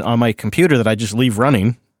document on my computer that I just leave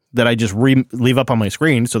running, that I just leave up on my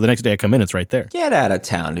screen. So the next day I come in, it's right there. Get out of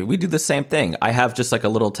town, dude. We do the same thing. I have just like a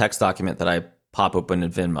little text document that I pop open in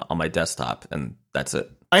Vim on my desktop, and that's it.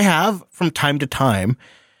 I have, from time to time,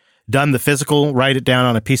 done the physical, write it down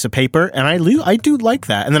on a piece of paper, and I do like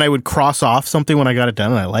that. And then I would cross off something when I got it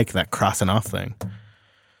done, and I like that crossing off thing.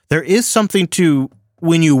 There is something to,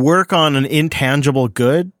 when you work on an intangible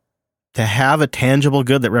good, to have a tangible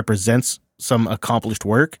good that represents some accomplished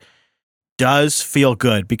work does feel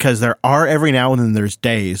good, because there are every now and then there's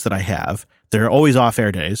days that I have, there are always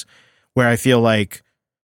off-air days, where I feel like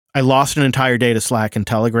I lost an entire day to Slack and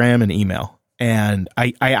Telegram and email. And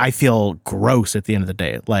I feel gross at the end of the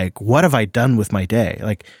day. Like, what have I done with my day?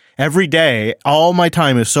 Like, every day, all my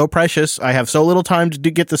time is so precious. I have so little time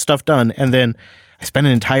to get this stuff done. And then I spend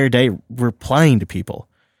an entire day replying to people.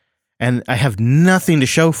 And I have nothing to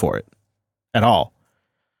show for it at all.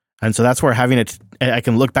 And so that's where having it, I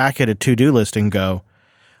can look back at a to-do list and go,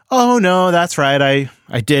 oh, no, that's right.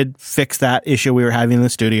 I did fix that issue we were having in the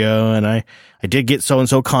studio, and I did get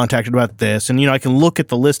so-and-so contacted about this. And, I can look at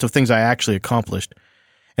the list of things I actually accomplished.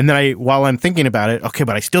 And then while I'm thinking about it, okay,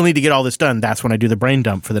 but I still need to get all this done. That's when I do the brain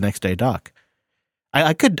dump for the next day doc.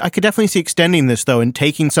 I could definitely see extending this, though, and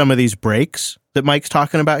taking some of these breaks that Mike's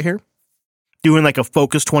talking about here. Doing like a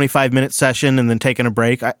focused 25-minute session and then taking a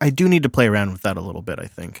break. I do need to play around with that a little bit, I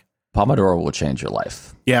think. Pomodoro will change your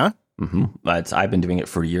life. Yeah? Mm-hmm. I've been doing it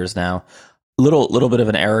for years now. Little bit of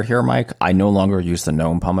an error here, Mike. I no longer use the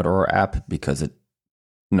GNOME Pomodoro app because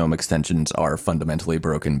GNOME extensions are fundamentally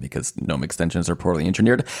broken because GNOME extensions are poorly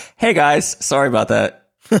engineered. Hey guys, sorry about that.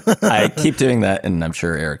 I keep doing that, and I'm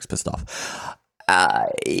sure Eric's pissed off.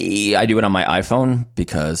 I do it on my iPhone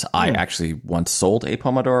because I actually once sold a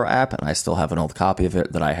Pomodoro app, and I still have an old copy of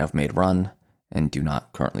it that I have made run and do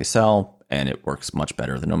not currently sell, and it works much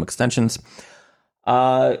better than GNOME extensions.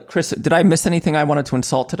 Chris, did I miss anything I wanted to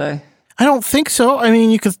insult today? I don't think so. I mean,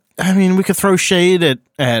 we could throw shade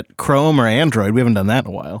at Chrome or Android. We haven't done that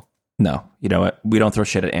in a while. No, you know what? We don't throw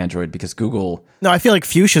shade at Android because Google. No, I feel like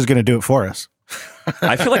Fuchsia's going to do it for us.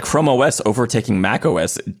 I feel like Chrome OS overtaking Mac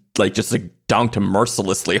OS, just dunked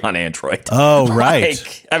mercilessly on Android. Oh, right.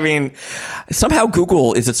 Somehow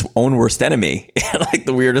Google is its own worst enemy in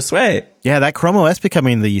the weirdest way. Yeah, that Chrome OS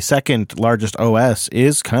becoming the second largest OS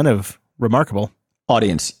is kind of remarkable.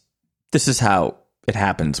 Audience, this is how it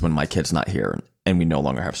happens when my kid's not here and we no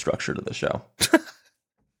longer have structure to the show.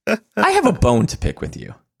 I have a bone to pick with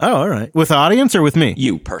you. Oh, all right. With the audience or with me?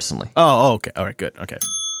 You personally. Oh, okay. All right, good. Okay.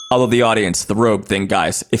 Although the audience, the rogue thing,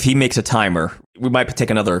 guys, if he makes a timer, we might take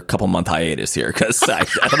another couple-month hiatus here because I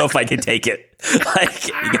don't know if I can take it.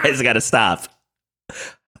 You guys got to stop.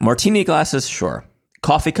 Martini glasses, sure.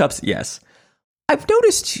 Coffee cups, yes. I've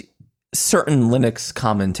noticed certain Linux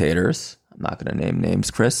commentators, I'm not going to name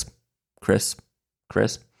names, Chris,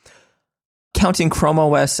 counting Chrome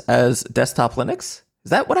OS as desktop Linux. Is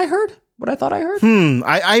that what I heard? what I thought I heard?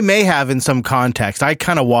 I may have in some context. I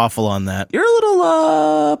kind of waffle on that. You're a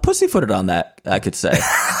little pussyfooted on that, I could say.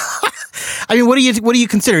 I mean, what do you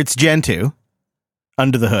consider? It's Gen 2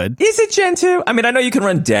 under the hood. Is it Gen 2? I mean, I know you can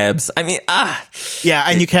run Debs. I mean, Yeah,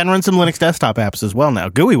 and you can run some Linux desktop apps as well now,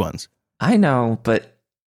 GUI ones. I know, but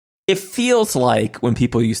it feels like when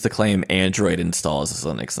people used to claim Android installs as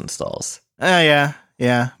Linux installs. Yeah,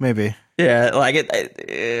 maybe. Yeah, like it.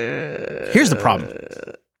 Here's the problem.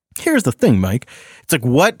 Here's the thing, Mike. It's like,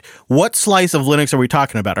 what slice of Linux are we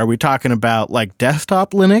talking about? Are we talking about like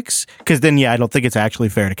desktop Linux? Because then, I don't think it's actually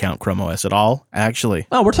fair to count Chrome OS at all, actually.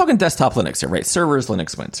 Oh, we're talking desktop Linux here, right? Servers,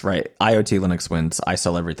 Linux wins, right? IoT, Linux wins. I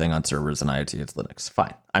sell everything on servers and IoT, it's Linux.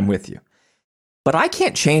 Fine, I'm with you. But I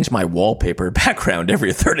can't change my wallpaper background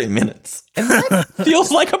every 30 minutes. And that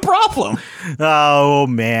feels like a problem. Oh,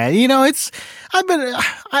 man.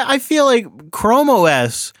 I feel like Chrome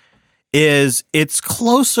OS it's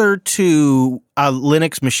closer to a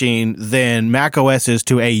Linux machine than Mac OS is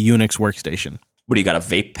to a Unix workstation. What do you got, a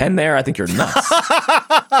vape pen there? I think you're nuts.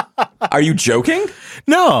 Are you joking?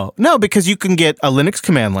 No, because you can get a Linux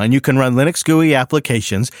command line. You can run Linux GUI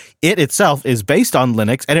applications. It itself is based on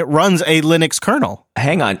Linux, and it runs a Linux kernel.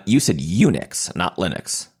 Hang on. You said Unix, not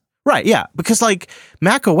Linux. Right, yeah, because like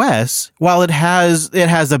Mac OS, while it has a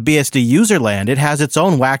BSD userland, it has its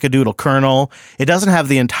own wackadoodle kernel. It doesn't have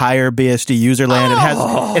the entire BSD userland.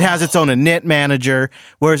 It has its own init manager.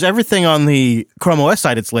 Whereas everything on the Chrome OS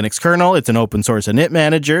side, it's Linux kernel. It's an open source init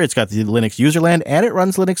manager. It's got the Linux userland, and it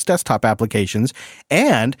runs Linux desktop applications.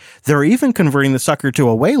 And they're even converting the sucker to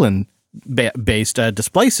a Wayland based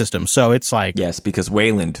display system. So it's like, yes, because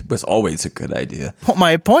Wayland was always a good idea. Well,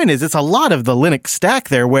 my point is, it's a lot of the Linux stack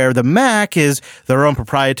there, where the Mac is their own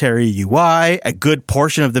proprietary UI, a good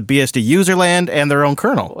portion of the BSD userland, and their own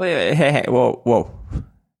kernel. Hey, whoa.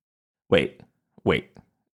 Wait.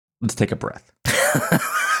 Let's take a breath.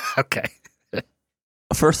 Okay.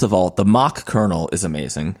 First of all, the mock kernel is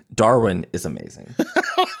amazing. Darwin is amazing.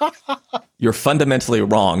 You're fundamentally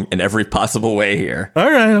wrong in every possible way here.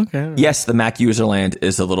 All right. Okay. Yes, the Mac userland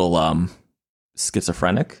is a little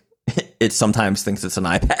schizophrenic. It sometimes thinks it's an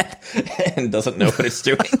iPad and doesn't know what it's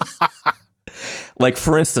doing. Like,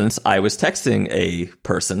 for instance, I was texting a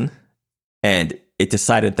person and it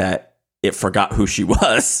decided that it forgot who she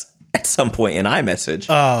was at some point in iMessage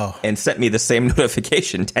and sent me the same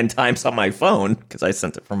notification 10 times on my phone because I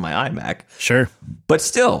sent it from my iMac. Sure. But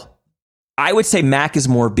still, I would say Mac is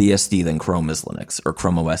more BSD than Chrome is Linux, or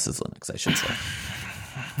Chrome OS is Linux, I should say.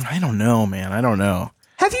 I don't know, man. I don't know.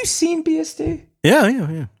 Have you seen BSD?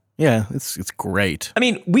 Yeah, it's great. I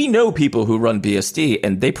mean, we know people who run BSD,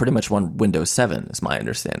 and they pretty much run Windows 7, is my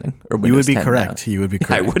understanding. Or Windows you would be 10 correct. now. You would be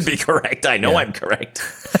correct. I would be correct. I know I'm correct.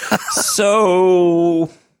 So,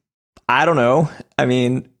 I don't know. I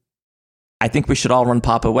mean, I think we should all run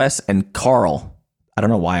Pop OS. And Carl, I don't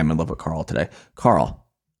know why I'm in love with Carl today. Carl,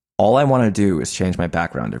 all I want to do is change my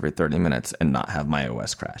background every 30 minutes and not have my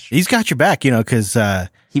OS crash. He's got your back, because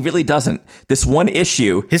He really doesn't. This one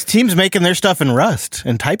issue. his team's making their stuff in Rust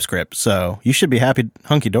and TypeScript, so you should be happy,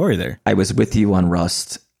 hunky-dory there. I was with you on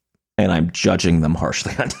Rust, and I'm judging them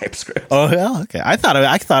harshly on TypeScript. Oh, yeah, okay. I thought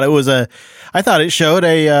it showed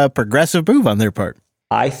a progressive move on their part.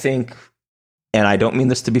 I think, and I don't mean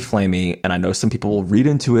this to be flamey, and I know some people will read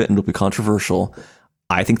into it and it'll be controversial.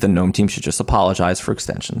 I think the GNOME team should just apologize for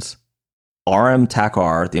extensions, RM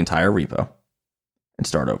TAC-R the entire repo, and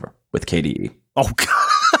start over with KDE. Oh, God.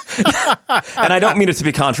 And I don't mean it to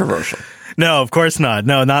be controversial. No, of course not.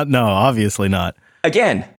 No, obviously not.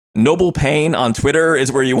 Again, Noble Pain on Twitter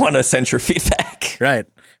is where you want to send your feedback. Right.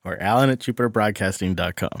 Or Alan at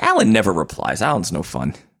JupiterBroadcasting.com. Alan never replies. Alan's no fun.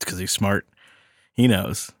 It's because he's smart. He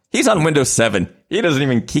knows. He's on Windows 7. He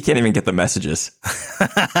can't even get the messages.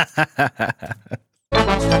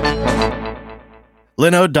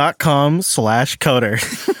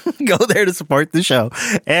 Linode.com/coder. Go there to support the show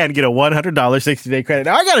and get a $100 60-day credit.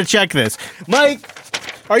 Now, I got to check this. Mike,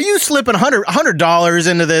 are you slipping $100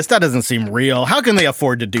 into this? That doesn't seem real. How can they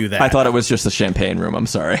afford to do that? I thought it was just a champagne room. I'm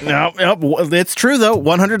sorry. No, it's true, though.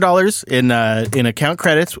 $100 in account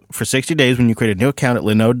credits for 60 days when you create a new account at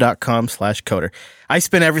Linode.com/coder. I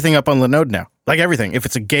spin everything up on Linode now. Like everything. If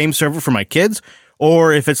it's a game server for my kids,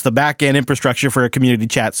 or if it's the back-end infrastructure for a community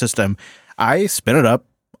chat system, I spin it up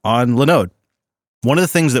on Linode. One of the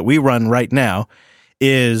things that we run right now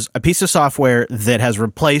is a piece of software that has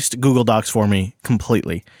replaced Google Docs for me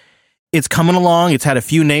completely. It's coming along. It's had a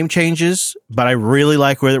few name changes, but I really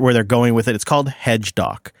like where they're going with it. It's called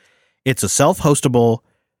HedgeDoc. It's a self-hostable,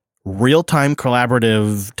 real-time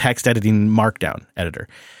collaborative text editing markdown editor.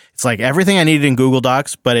 It's like everything I needed in Google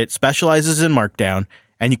Docs, but it specializes in markdown.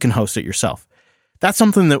 and you can host it yourself. That's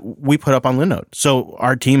something that we put up on Linode. So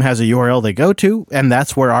our team has a URL they go to, and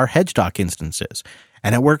that's where our HedgeDoc instance is.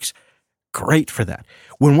 And it works great for that.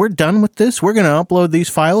 When we're done with this, we're going to upload these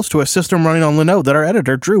files to a system running on Linode that our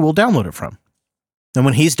editor, Drew, will download it from. And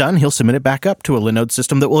when he's done, he'll submit it back up to a Linode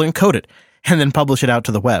system that will encode it and then publish it out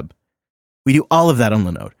to the web. We do all of that on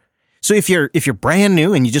Linode. So if you're brand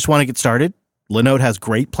new and you just want to get started, Linode has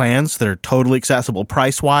great plans that are totally accessible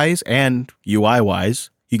price-wise and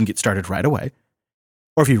UI-wise. You can get started right away.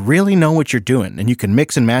 Or if you really know what you're doing and you can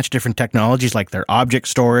mix and match different technologies like their object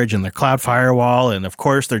storage and their cloud firewall and, of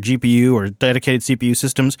course, their GPU or dedicated CPU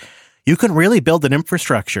systems, you can really build an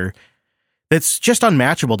infrastructure that's just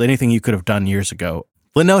unmatchable to anything you could have done years ago.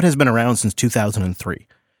 Linode has been around since 2003.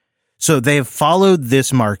 So they've followed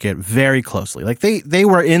this market very closely. Like they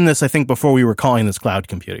were in this, I think, before we were calling this cloud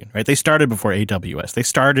computing, right? They started before AWS. They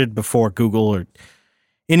started before Google or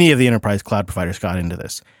any of the enterprise cloud providers got into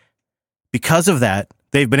this. Because of that,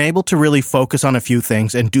 they've been able to really focus on a few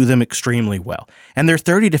things and do them extremely well. And they're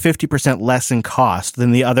 30 to 50% less in cost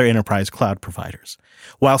than the other enterprise cloud providers,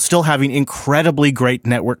 while still having incredibly great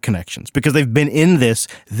network connections. Because they've been in this,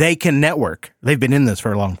 they can network. They've been in this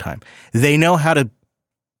for a long time. They know how to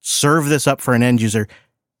serve this up for an end user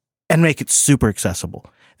and make it super accessible.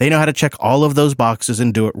 They know how to check all of those boxes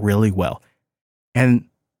and do it really well. And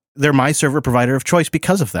they're my server provider of choice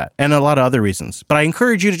because of that and a lot of other reasons. But I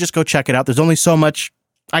encourage you to just go check it out. There's only so much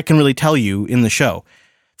I can really tell you in the show.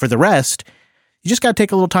 For the rest, you just got to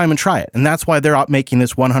take a little time and try it. And that's why they're making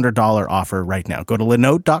this $100 offer right now. Go to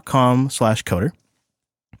linode.com/coder.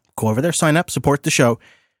 Go over there, sign up, support the show,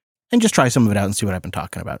 and just try some of it out and see what I've been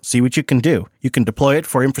talking about. See what you can do. You can deploy it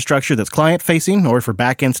for infrastructure that's client-facing or for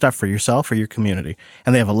back-end stuff for yourself or your community.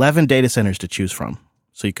 And they have 11 data centers to choose from.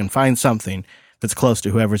 So you can find something that's close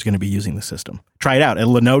to whoever's going to be using the system. Try it out at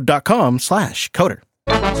linode.com/coder.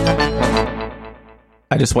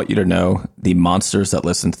 I just want you to know the monsters that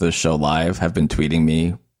listen to this show live have been tweeting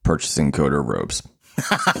me purchasing Coder robes.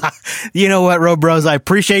 You know what, Robe Bros? I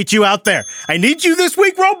appreciate you out there. I need you this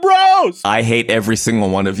week, Robe Bros! I hate every single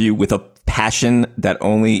one of you with a passion that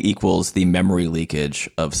only equals the memory leakage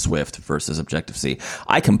of Swift versus Objective-C.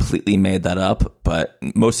 I completely made that up, but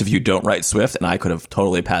most of you don't write Swift, and I could have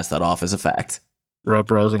totally passed that off as a fact. Robe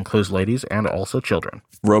Bros includes ladies and also children.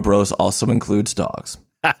 Robe Bros also includes dogs.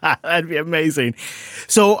 That'd be amazing.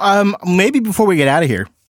 So maybe before we get out of here,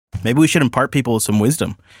 maybe we should impart people with some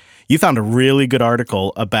wisdom. You found a really good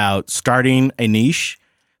article about starting a niche,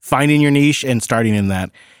 finding your niche, and starting in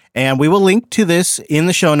that. And we will link to this in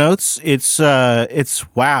the show notes. It's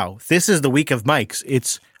wow. This is the week of Mike's.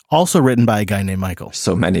 It's also written by a guy named Michael.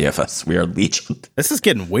 So many of us. We are legion. This is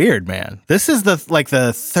getting weird, man. This is the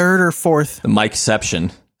third or fourth. The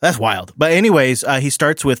Mikeception. That's wild. But anyways, he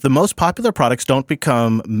starts with the most popular products don't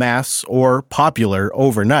become mass or popular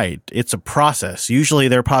overnight. It's a process. Usually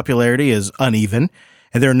their popularity is uneven,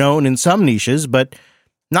 and they're known in some niches, but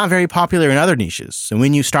not very popular in other niches. And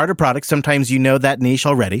when you start a product, sometimes you know that niche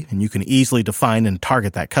already, and you can easily define and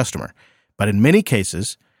target that customer. But in many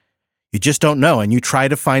cases, you just don't know, and you try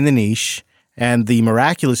to find the niche and the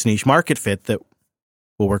miraculous niche market fit that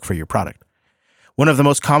will work for your product. One of the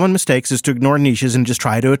most common mistakes is to ignore niches and just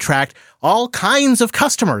try to attract all kinds of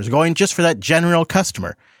customers, going just for that general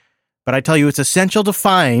customer. But I tell you, it's essential to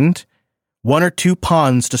find one or two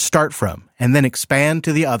ponds to start from and then expand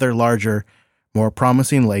to the other larger, more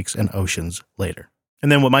promising lakes and oceans later.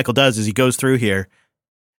 And then what Michael does is he goes through here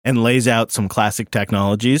and lays out some classic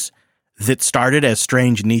technologies that started as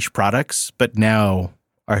strange niche products, but now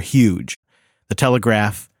are huge. The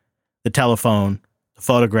telegraph, the telephone, the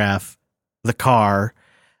photograph, the car,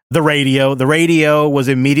 the radio. The radio was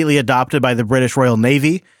immediately adopted by the British Royal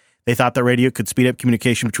Navy. They thought the radio could speed up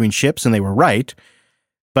communication between ships, and they were right.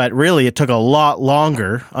 But really, it took a lot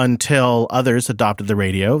longer until others adopted the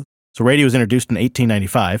radio. So radio was introduced in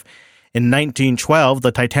 1895. In 1912,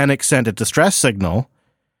 the Titanic sent a distress signal,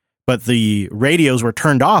 but the radios were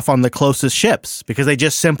turned off on the closest ships because they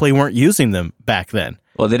just simply weren't using them back then.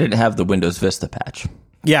 Well, they didn't have the Windows Vista patch.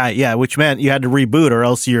 Yeah, which meant you had to reboot or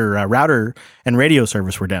else your router and radio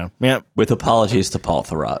service were down. Yeah. With apologies to Paul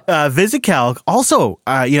Thurrott. VisiCalc, also,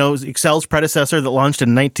 Excel's predecessor that launched in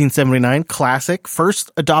 1979, classic,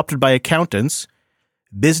 first adopted by accountants.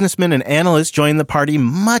 Businessmen and analysts joined the party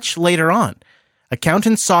much later on.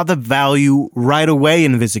 Accountants saw the value right away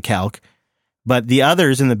in VisiCalc, but the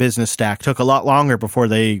others in the business stack took a lot longer before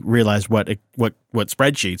they realized what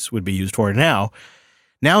spreadsheets would be used for. Now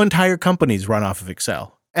entire companies run off of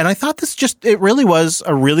Excel. And I thought it really was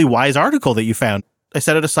a really wise article that you found. I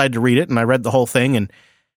set it aside to read it, and I read the whole thing, and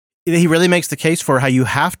he really makes the case for how you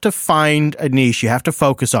have to find a niche. You have to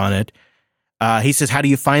focus on it. He says, how do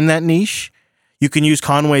you find that niche? You can use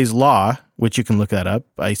Conway's Law, which you can look that up.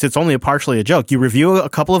 He says it's only partially a joke. You review a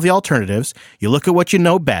couple of the alternatives. You look at what you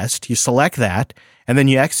know best. You select that, and then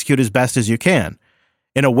you execute as best as you can.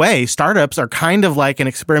 In a way, startups are kind of like an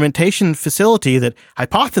experimentation facility that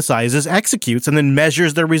hypothesizes, executes, and then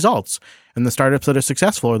measures their results. And the startups that are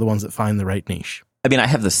successful are the ones that find the right niche. I mean, I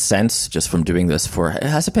have the sense just from doing this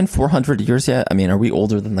has it been 400 years yet? I mean, are we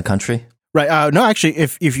older than the country? Right. No, actually,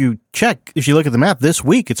 if you look at the map this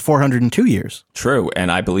week, it's 402 years. True.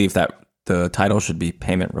 And I believe that the title should be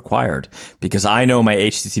payment required because I know my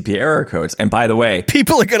HTTP error codes. And by the way,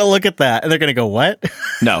 People are going to look at that and they're going to go, what?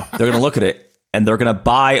 no, they're going to look at it and they're going to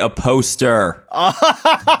buy a poster.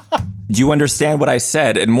 Do you understand what I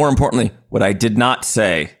said? And more importantly, what I did not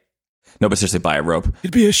say? No, but seriously, buy a robe.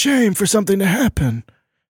 It'd be a shame for something to happen.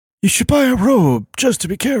 You should buy a robe just to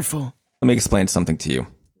be careful. Let me explain something to you.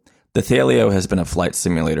 The Thaleo has been a flight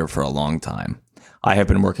simulator for a long time. I have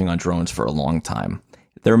been working on drones for a long time.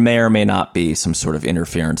 There may or may not be some sort of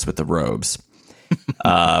interference with the robes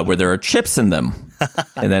where there are chips in them.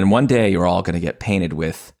 And then one day you're all going to get painted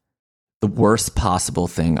with the worst possible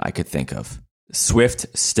thing I could think of. Swift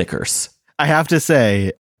stickers. I have to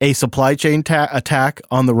say, a supply chain attack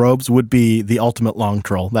on the robes would be the ultimate long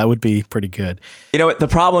troll. That would be pretty good. You know what? The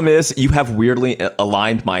problem is you have weirdly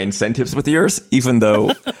aligned my incentives with yours, even though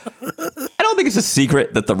I don't think it's a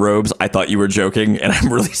secret that the robes, I thought you were joking, and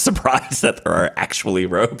I'm really surprised that there are actually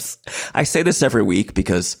robes. I say this every week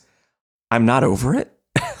because I'm not over it.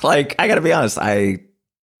 Like, I got to be honest.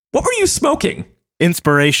 What were you smoking?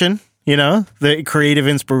 Inspiration, the creative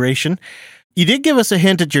inspiration. You did give us a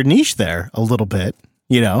hint at your niche there a little bit.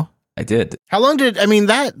 I did. How long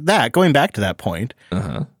that going back to that point,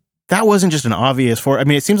 that wasn't just an obvious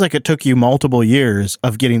it seems like it took you multiple years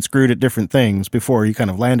of getting screwed at different things before you kind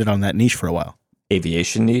of landed on that niche for a while.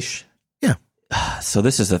 Aviation niche? Yeah. So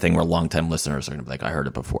this is the thing where longtime listeners are going to be like, I heard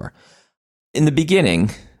it before. In the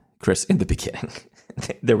beginning, Chris,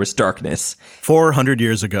 there was darkness. 400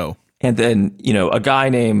 years ago. And then, a guy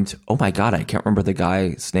named, oh my God, I can't remember the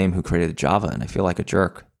guy's name who created Java, and I feel like a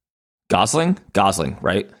jerk. Gosling,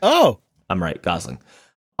 right? Oh. I'm right, Gosling.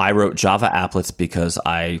 I wrote Java applets because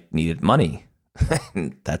I needed money.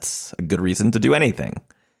 That's a good reason to do anything.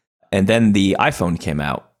 And then the iPhone came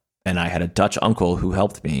out, and I had a Dutch uncle who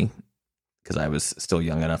helped me because I was still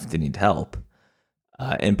young enough to need help,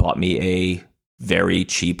 and bought me a very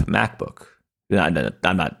cheap MacBook. I'm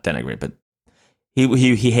not denigrating, but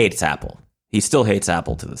he hates Apple. He still hates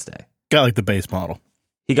Apple to this day. Got like the base model.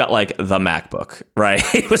 He got like the MacBook, right?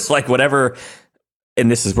 It was like whatever. And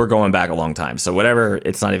we're going back a long time. So whatever,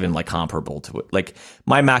 it's not even like comparable to it. Like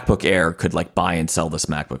my MacBook Air could like buy and sell this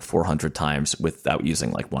MacBook 400 times without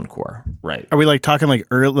using like one core, right? Are we like talking like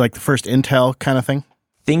early, like the first Intel kind of thing?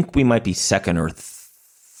 Think we might be second or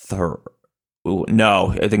third. Ooh,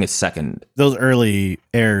 no, I think it's second. Those early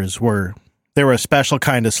Airs were a special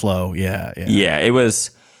kind of slow. Yeah. Yeah, it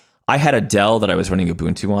was. I had a Dell that I was running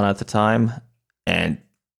Ubuntu on at the time, and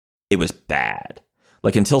it was bad.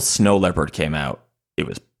 Like until Snow Leopard came out, it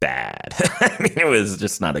was bad. I mean, it was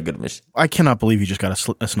just not a good machine. I cannot believe you just got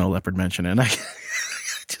a Snow Leopard mention in. I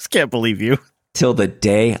just can't believe you. Till the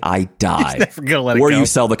day I die. Never gonna let it or go. you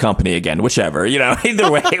sell the company again, whichever, either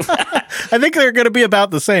way. I think they're going to be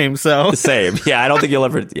about the same. So the same. Yeah, I don't think you'll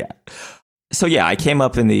ever. Yeah. So yeah, I came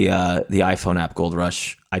up in the iPhone app Gold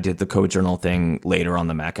Rush. I did the CodeJournal thing later on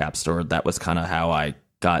the Mac App Store. That was kind of how I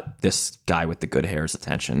got this guy with the good hair's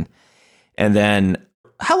attention. And then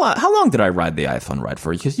how long did I ride the iPhone ride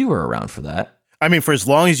for? Because you were around for that. I mean, for as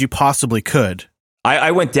long as you possibly could.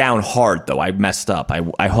 I went down hard though. I messed up.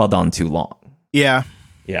 I held on too long. Yeah.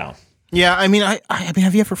 Yeah. Yeah. I mean, I mean,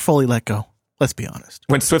 have you ever fully let go? Let's be honest.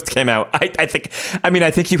 When Swift came out, I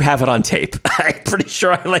think you have it on tape. I'm pretty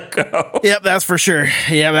sure I let go. Yep, that's for sure.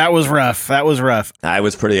 Yeah, that was rough. I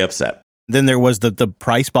was pretty upset. Then there was the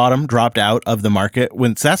price bottom dropped out of the market.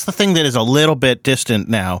 That's the thing that is a little bit distant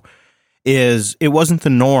now, is it wasn't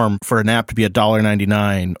the norm for an app to be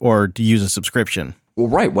 $1.99 or to use a subscription. Well,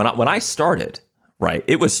 right. When I started, right,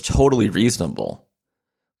 it was totally reasonable.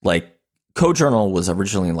 Like CodeJournal was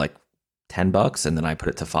originally like $10 and then I put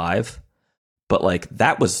it to $5. But like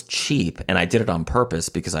that was cheap, and I did it on purpose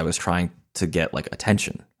because I was trying to get like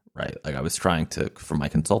attention, right? Like I was trying to for my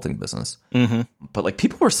consulting business. Mm-hmm. But like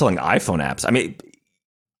people were selling iPhone apps. I mean,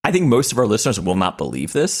 I think most of our listeners will not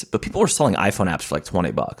believe this, but people were selling iPhone apps for like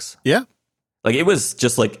 $20. Yeah, like it was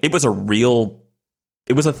just like it was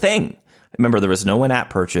a thing. Remember, there was no in-app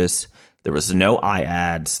purchase, there was no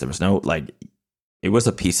iAds, there was no like it was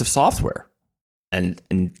a piece of software. And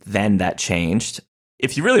then that changed.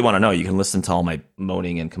 If you really want to know, you can listen to all my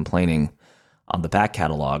moaning and complaining on the back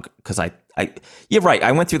catalog. Because you're right.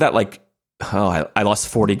 I went through that I lost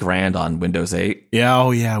 40 grand on Windows 8. Yeah.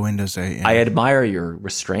 Oh yeah. Windows 8. Yeah. I admire your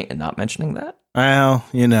restraint in not mentioning that. Well,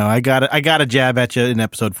 I got a jab at you in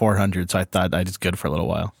episode 400, so I thought I was good for a little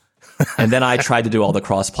while. And then I tried to do all the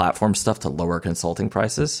cross-platform stuff to lower consulting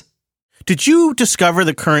prices. Did you discover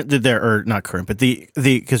because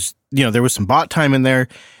there was some bot time in there,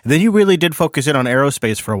 and then you really did focus in on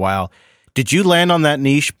aerospace for a while. Did you land on that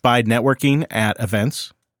niche by networking at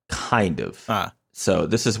events? Kind of. So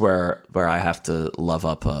this is where I have to love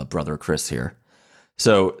up brother Chris here.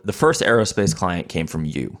 So the first aerospace client came from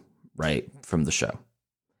you, right? From the show.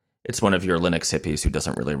 It's one of your Linux hippies who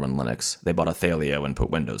doesn't really run Linux. They bought a Thalio and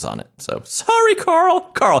put Windows on it. So sorry, Carl.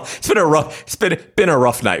 Carl, it's been a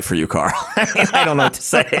rough night for you, Carl. I don't know what to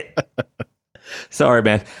say. Sorry,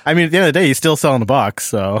 man. I mean, at the end of the day, he's still selling the box.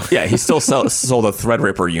 So yeah, he still sold a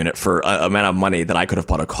Threadripper unit for an amount of money that I could have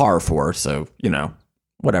bought a car for. So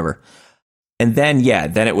whatever. And then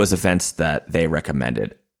it was events that they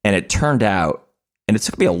recommended, and it turned out. And it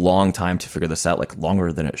took me a long time to figure this out, like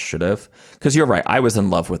longer than it should have. Because you're right, I was in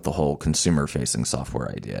love with the whole consumer-facing software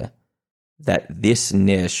idea. That this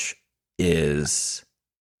niche is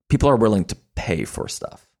people are willing to pay for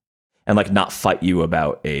stuff and not fight you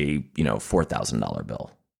about a $4,000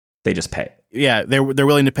 bill. They just pay. Yeah, they're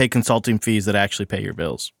willing to pay consulting fees that actually pay your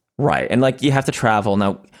bills. Right, and you have to travel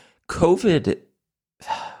now. COVID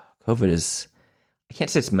is. I can't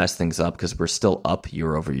say it's messed things up because we're still up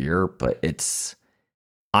year over year, but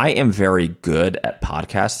I am very good at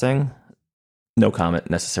podcasting. No comment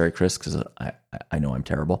necessary, Chris, because I know I'm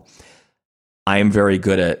terrible. I am very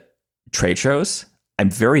good at trade shows. I'm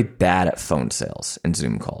very bad at phone sales and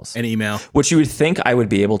Zoom calls. And email. Which you would think I would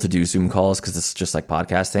be able to do Zoom calls because it's just like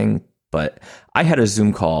podcasting. But I had a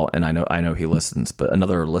Zoom call, and I know he listens, but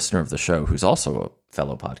another listener of the show who's also a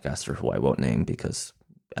fellow podcaster who I won't name because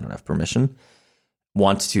I don't have permission,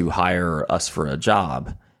 wants to hire us for a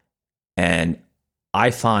job. And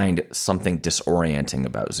I find something disorienting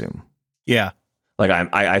about Zoom. Yeah.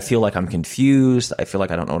 I feel like I'm confused. I feel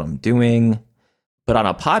like I don't know what I'm doing. But on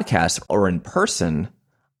a podcast or in person,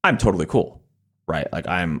 I'm totally cool. Right?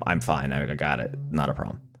 I'm fine. I got it. Not a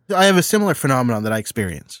problem. I have a similar phenomenon that I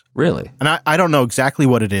experience. Really? And I don't know exactly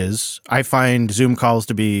what it is. I find Zoom calls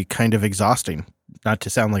to be kind of exhausting. Not to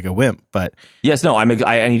sound like a wimp, but... Yes, no, I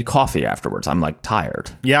need coffee afterwards. I'm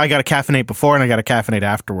tired. Yeah, I got a caffeinate before and I got a caffeinate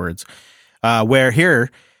afterwards. Where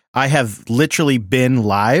here, I have literally been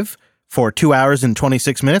live for 2 hours and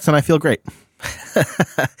 26 minutes, and I feel great.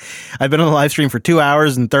 I've been on the live stream for 2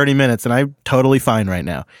 hours and 30 minutes, and I'm totally fine right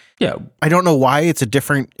now. Yeah. I don't know why it's a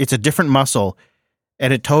different muscle,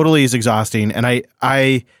 and it totally is exhausting. And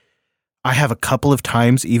I have a couple of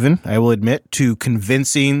times even, I will admit, to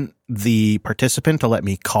convincing the participant to let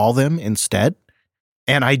me call them instead.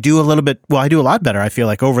 And I do a lot better, I feel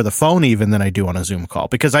like, over the phone even than I do on a Zoom call,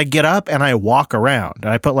 because I get up and I walk around and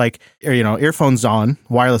I put earphones on,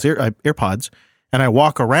 wireless earpods, and I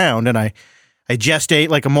walk around and I gestate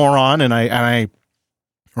like a moron and I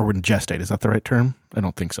or wouldn't gestate, is that the right term? I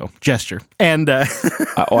don't think so. Gesture. And I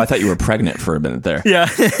thought you were pregnant for a minute there. Yeah,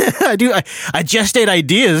 I do. I gestate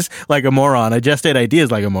ideas like a moron.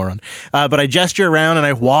 But I gesture around and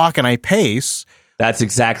I walk and I pace. That's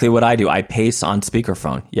exactly what I do. I pace on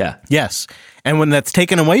speakerphone. Yeah. Yes. And when that's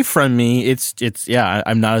taken away from me,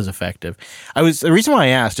 I'm not as effective. The reason why I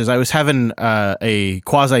asked is I was having a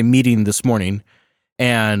quasi meeting this morning,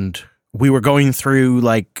 and we were going through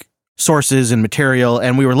sources and material,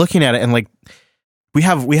 and we were looking at it, and we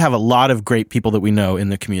have a lot of great people that we know in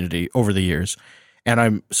the community over the years. And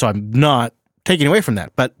I'm not taking away from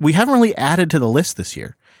that, but we haven't really added to the list this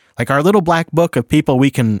year. Our little black book of people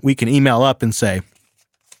we can email up and say,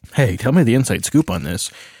 hey, tell me the inside scoop on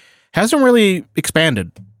this, hasn't really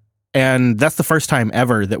expanded. And that's the first time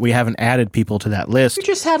ever that we haven't added people to that list. We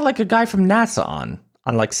just had a guy from NASA on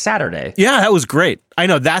Saturday. Yeah, that was great. I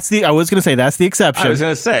know I was going to say that's the exception. I was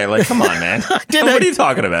going to say, come on, man. What are you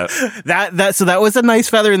talking about? So that was a nice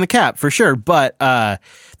feather in the cap for sure. But the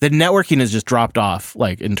networking has just dropped off,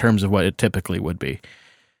 in terms of what it typically would be.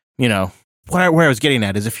 Where I was getting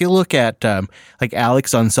at is if you look at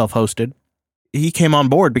Alex on Self-Hosted, he came on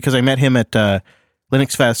board because I met him at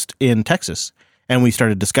Linux Fest in Texas, and we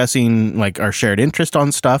started discussing our shared interest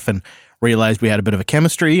on stuff and realized we had a bit of a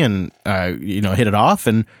chemistry and hit it off,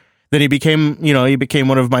 and then he became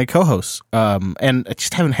one of my co-hosts. And I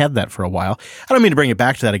just haven't had that for a while. I don't mean to bring it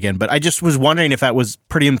back to that again, but I just was wondering if that was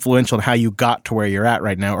pretty influential in how you got to where you're at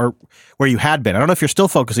right now, or where you had been. I don't know if you're still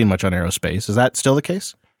focusing much on aerospace. Is that still the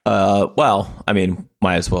case? Well, I mean,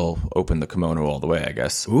 might as well open the kimono all the way, I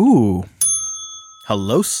guess. Ooh.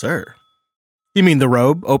 Hello, sir. You mean the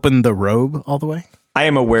robe? Open the robe all the way? I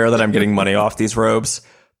am aware that I'm getting money off these robes,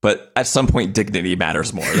 but at some point, dignity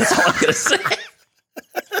matters more. That's all I'm going to say.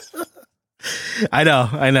 I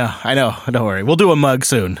know. Don't worry. We'll do a mug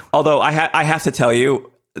soon. Although I have to tell you,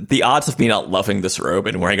 the odds of me not loving this robe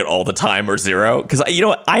and wearing it all the time are zero. Because you know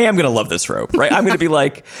what? I am going to love this robe, right? I'm going to be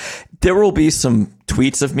like, there will be some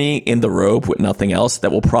tweets of me in the robe with nothing else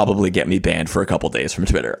that will probably get me banned for a couple days from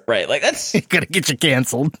Twitter, right? Like that's Gonna get you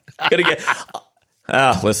canceled. gonna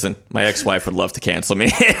get. Listen, my ex-wife would love to cancel me.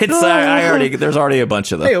 There's already a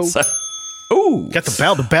bunch of them. Hey-o. So. Ooh, Got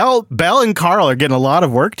the bell. Bell and Carl are getting a lot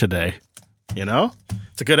of work today. You know,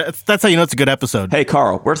 that's how you know it's a good episode, hey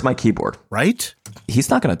Carl, where's my keyboard? right? He's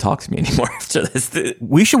not going to talk to me anymore after this.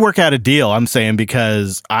 We should work out a deal. I'm saying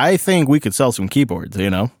because I think we could sell some keyboards. You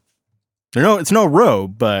know, it's no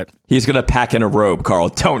robe, but He's going to pack in a robe, Carl.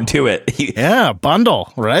 Don't do it. yeah,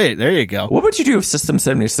 bundle. Right there, you go. What would you do if System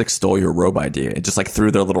 76 stole your robe idea and just like threw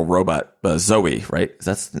their little robot, Zoe, right?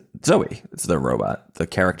 That's Zoe. It's their robot, the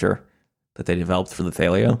character that they developed for the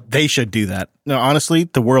Thalio. They should do that. No, honestly,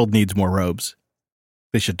 the world needs more robes.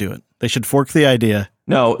 They should do it. They should fork the idea.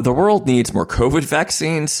 No, the world needs more COVID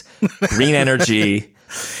vaccines, green energy.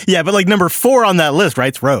 Yeah, but like number 4 on that list, right?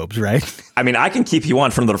 It's robes, right? I mean, I can keep you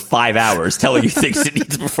on for another 5 hours telling you things it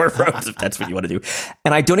needs before robes if that's what you want to do.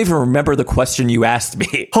 And I don't even remember the question you asked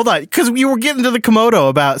me. Hold on, because you were getting to the Komodo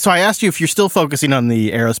about. So I asked you if you're still focusing on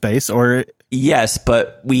the aerospace or. Yes,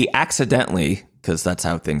 but we accidentally, because that's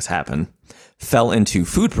how things happen, fell into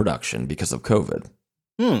food production because of COVID.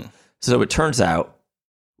 So it turns out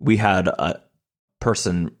we had a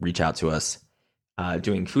person reach out to us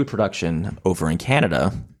doing food production over in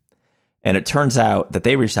Canada. And it turns out that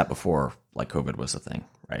they reached out before like COVID was a thing,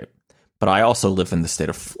 right? But I also live in the state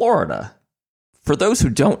of Florida. For those who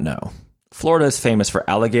don't know, Florida is famous for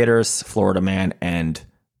alligators, Florida Man, and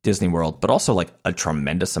Disney World, but also like a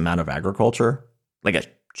tremendous amount of agriculture, like a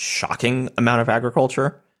shocking amount of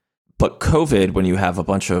agriculture. But COVID, when you have a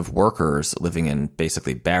bunch of workers living in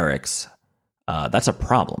basically barracks, that's a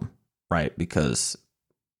problem, right? Because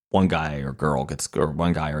one guy or gal gets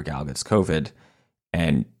COVID,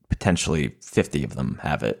 and potentially 50 of them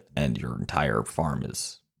have it, and your entire farm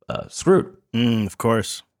is screwed. Of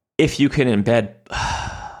course. If you can embed,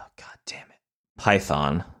 God damn it,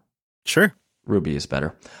 Python. Sure. Ruby is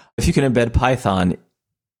better. If you can embed Python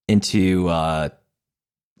into, let's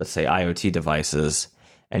say, IoT devices,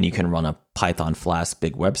 and you can run a Python Flask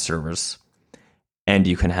big web service, and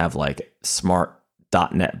you can have like smart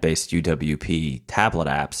 .NET based UWP tablet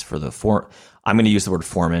apps for the I'm going to use the word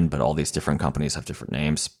foreman, but all these different companies have different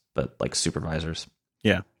names, but like supervisors.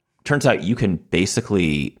 Yeah. Turns out you can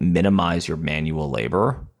basically minimize your manual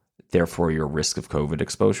labor, therefore your risk of COVID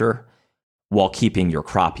exposure, while keeping your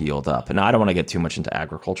crop yield up. And I don't want to get too much into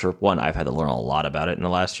agriculture. One, I've had to learn a lot about it in the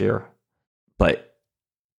last year, but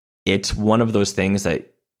it's one of those things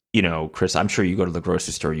that, you know, Chris, I'm sure you go to the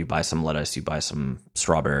grocery store, you buy some lettuce, you buy some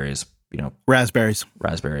strawberries, you know, Raspberries.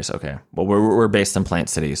 Okay. Well, we're based in Plant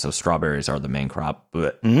City, so strawberries are the main crop.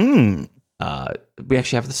 But we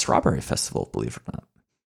actually have the Strawberry Festival, believe it or not.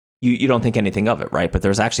 You don't think anything of it, right? But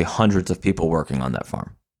there's actually hundreds of people working on that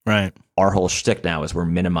farm. Right. Our whole shtick now is we're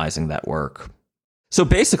minimizing that work. So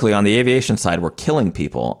basically, on the aviation side, we're killing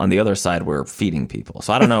people. On the other side, we're feeding people.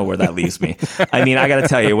 So I don't know where that leaves me. I mean, I got to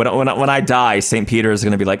tell you, when I die, St. Peter is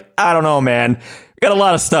going to be like, I don't know, man. We got a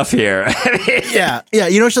lot of stuff here. Yeah.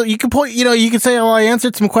 You know, so you can point. You know, you can say, "Oh, I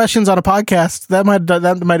answered some questions on a podcast." That might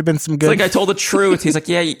have been some good. It's like I told the truth. He's like,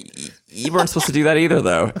 "Yeah, you weren't supposed to do that either,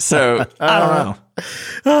 though." So I don't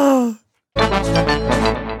know.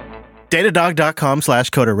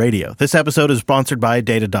 Datadog.com/Coder Radio. This episode is sponsored by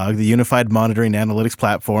Datadog, the unified monitoring analytics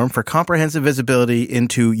platform for comprehensive visibility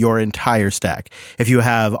into your entire stack. If you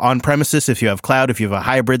have on-premises, if you have cloud, if you have a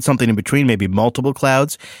hybrid, something in between, maybe multiple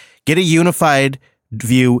clouds, get a unified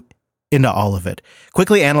view into all of it.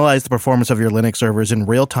 Quickly analyze the performance of your Linux servers in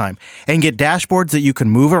real time and get dashboards that you can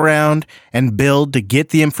move around and build to get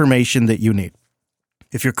the information that you need.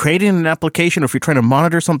 If you're creating an application or if you're trying to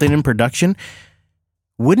monitor something in production,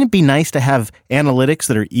 wouldn't it be nice to have analytics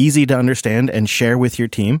that are easy to understand and share with your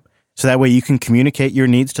team so that way you can communicate your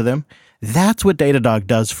needs to them? That's what Datadog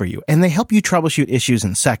does for you, and they help you troubleshoot issues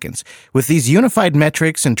in seconds. With these unified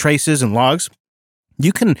metrics and traces and logs,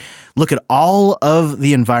 you can look at all of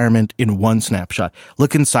the environment in one snapshot.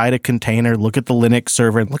 Look inside a container, look at the Linux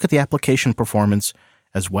server, and look at the application performance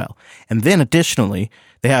as well. And then additionally,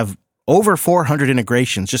 they have over 400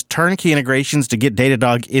 integrations, just turnkey integrations to get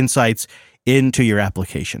Datadog insights into your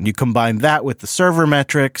application. You combine that with the server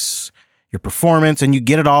metrics, your performance, and you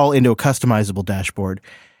get it all into a customizable dashboard.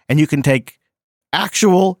 And you can take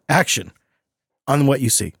actual action on what you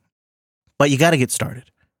see. But you got to get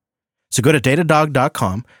started. So go to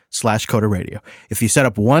datadog.com/CoderRadio. If you set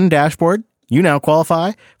up one dashboard, you now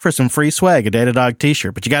qualify for some free swag, a Datadog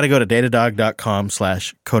t-shirt. But you got to go to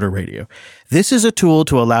datadog.com/CoderRadio. This is a tool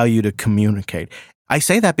to allow you to communicate. I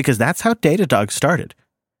say that because that's how Datadog started,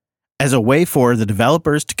 as a way for the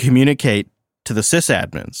developers to communicate to the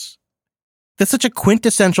sysadmins. That's such a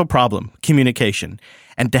quintessential problem, communication.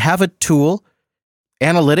 And to have a tool,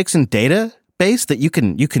 analytics and database that you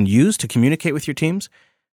can use to communicate with your teams,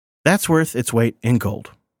 that's worth its weight in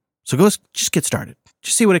gold. So just get started.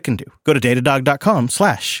 Just see what it can do. Go to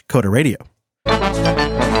datadog.com/CoderRadio.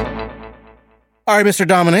 All right, Mr.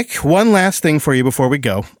 Dominic, one last thing for you before we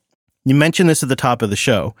go. You mentioned this at the top of the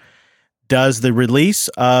show. Does the release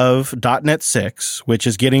of .NET 6, which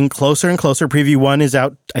is getting closer and closer, Preview 1 is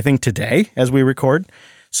out, I think, today as we record.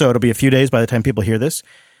 So it'll be a few days by the time people hear this.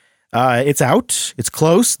 It's out. It's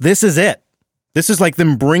close. This is it. This is like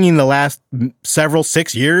them bringing the last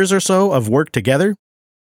 6 years or so of work together.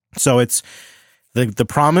 So it's the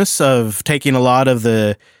promise of taking a lot of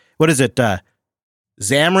the, Xamarin,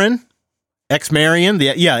 Xmarian,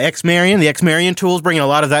 the Xmarian tools, bringing a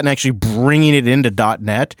lot of that and actually bringing it into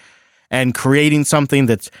 .NET and creating something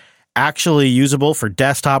that's actually usable for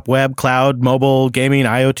desktop, web, cloud, mobile, gaming,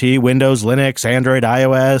 IoT, Windows, Linux, Android,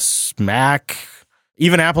 iOS, Mac,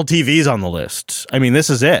 even Apple TV's on the list. I mean, this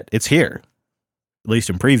is it. It's here, at least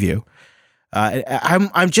in preview.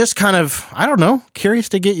 I'm just kind of, I don't know, curious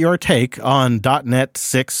to get your take on .NET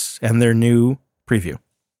 6 and their new preview.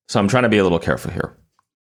 So I'm trying to be a little careful here.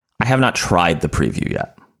 I have not tried the preview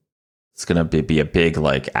yet. It's going to be a big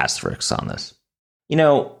asterisk on this.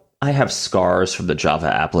 I have scars from the Java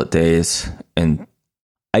applet days, and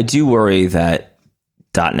I do worry that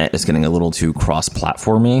 .NET is getting a little too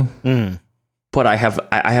cross-platformy. But I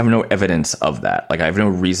have no evidence of that. I have no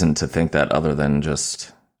reason to think that other than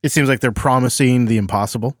just... It seems like they're promising the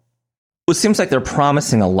impossible. It seems like they're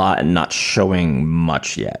promising a lot and not showing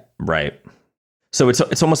much yet, right? So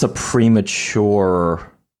it's almost a premature...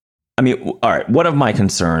 I mean, all right, one of my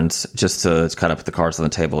concerns, just to kind of put the cards on the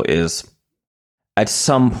table, is at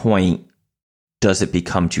some point, does it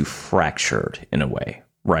become too fractured in a way,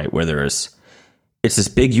 right? Where it's this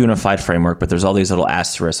big unified framework, but there's all these little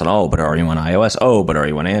asterisks on, but are you on iOS? But are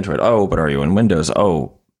you on Android? But are you on Windows?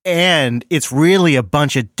 And it's really a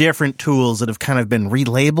bunch of different tools that have kind of been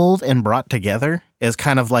relabeled and brought together as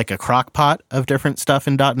kind of like a crock pot of different stuff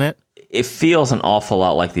in .NET. It feels an awful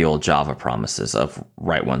lot like the old Java promises of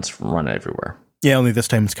write once, run everywhere. Yeah, only this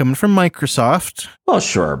time it's coming from Microsoft. Well,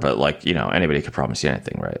 sure, but anybody could promise you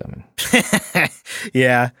anything, right? I mean,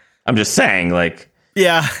 yeah. I'm just saying,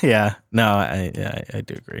 Yeah. No, I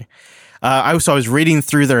do agree. I was reading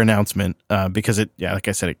through their announcement because like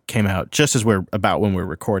I said, it came out just as when we're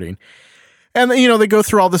recording. And, they go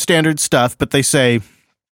through all the standard stuff, but they say,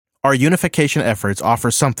 our unification efforts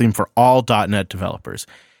offer something for all .NET developers.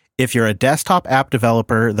 If you're a desktop app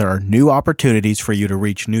developer, there are new opportunities for you to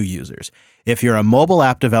reach new users. If you're a mobile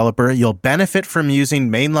app developer, you'll benefit from using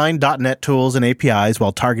mainline .NET tools and APIs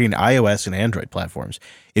while targeting iOS and Android platforms.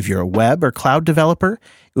 If you're a web or cloud developer,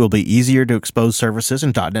 it will be easier to expose services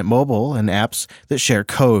in .NET Mobile and apps that share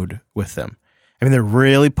code with them. I mean, they're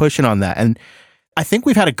really pushing on that. And I think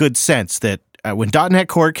we've had a good sense that when .NET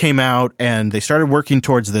Core came out and they started working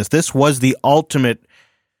towards this was the ultimate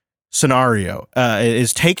scenario,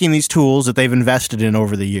 is taking these tools that they've invested in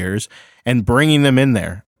over the years and bringing them in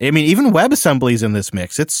there. I mean, even WebAssembly's in this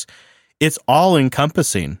mix. It's all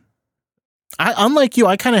encompassing. Unlike you,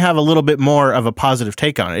 I kind of have a little bit more of a positive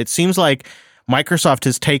take on it. It seems like Microsoft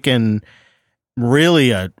has taken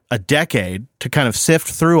really a decade to kind of sift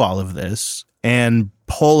through all of this and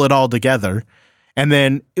pull it all together. And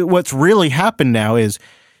then what's really happened now is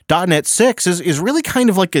 .NET 6 is really kind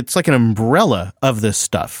of it's like an umbrella of this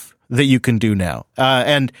stuff that you can do now.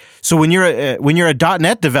 And so when you're a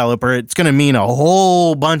 .NET developer, it's going to mean a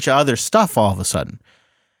whole bunch of other stuff all of a sudden.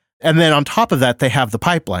 And then on top of that, they have the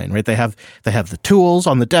pipeline, right? They have the tools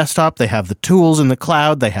on the desktop, they have the tools in the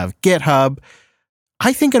cloud, they have GitHub.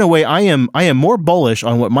 I think in a way I am more bullish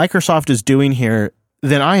on what Microsoft is doing here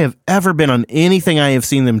than I have ever been on anything I have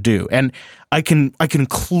seen them do. And I can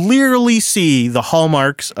clearly see the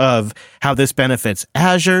hallmarks of how this benefits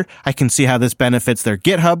Azure. I can see how this benefits their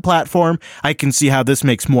GitHub platform. I can see how this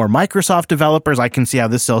makes more Microsoft developers. I can see how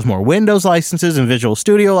this sells more Windows licenses and Visual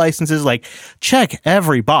Studio licenses. Check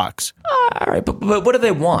every box. All right, but what do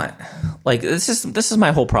they want? This is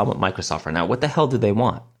my whole problem with Microsoft right now. What the hell do they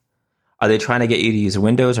want? Are they trying to get you to use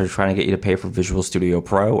Windows? Are they trying to get you to pay for Visual Studio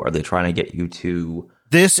Pro? Are they trying to get you to...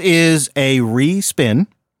 This is a respin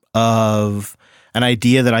of an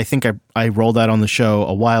idea that I think I rolled out on the show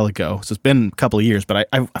a while ago. So it's been a couple of years, but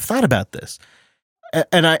I've thought about this.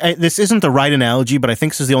 And this isn't the right analogy, but I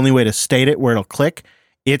think this is the only way to state it where it'll click.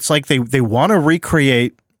 It's like they want to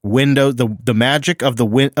recreate Windows, the magic of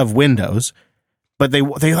of Windows, but they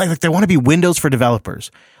want to be Windows for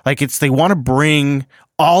developers. Like they want to bring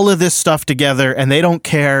all of this stuff together, and they don't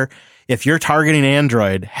care if you're targeting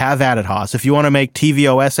Android. Have at it, Haas. If you want to make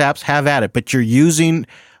tvOS apps, have at it. But you're using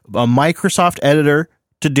a Microsoft editor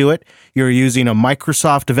to do it. You're using a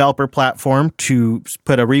Microsoft developer platform to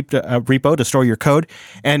put a repo to store your code,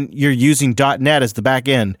 and you're using .NET as the back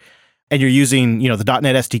end, and you're using the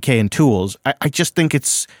 .NET SDK and tools. I just think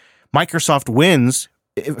it's Microsoft wins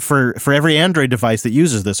for every Android device that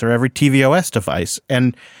uses this, or every tvOS device,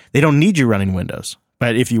 and they don't need you running Windows.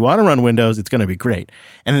 But if you want to run Windows, it's going to be great.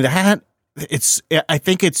 And I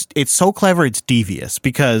think it's so clever, it's devious,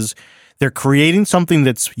 because they're creating something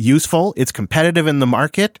that's useful. It's competitive in the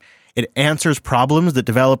market. It answers problems that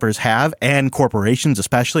developers have, and corporations,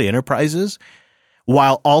 especially enterprises,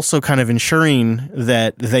 while also kind of ensuring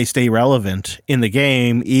that they stay relevant in the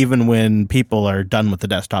game, even when people are done with the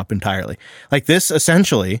desktop entirely. Like this,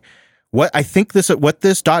 essentially, what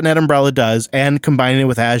this .NET umbrella does, and combining it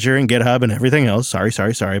with Azure and GitHub and everything else. Sorry,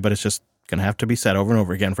 but it's just going to have to be said over and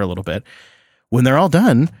over again for a little bit. When they're all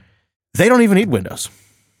done, they don't even need Windows.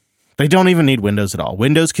 They don't even need Windows at all.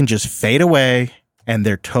 Windows can just fade away, and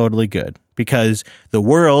they're totally good, because the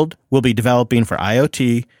world will be developing for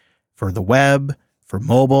IoT, for the web, for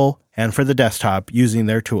mobile, and for the desktop using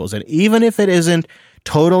their tools. And even if it isn't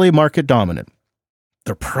totally market dominant,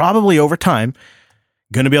 they're probably over time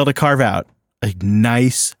going to be able to carve out a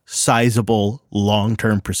nice, sizable,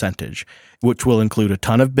 long-term percentage, which will include a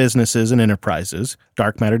ton of businesses and enterprises,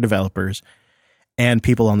 dark matter developers, and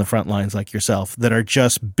people on the front lines like yourself that are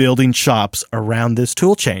just building shops around this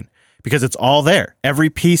tool chain, because it's all there. Every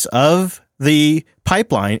piece of the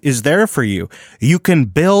pipeline is there for you. You can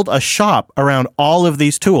build a shop around all of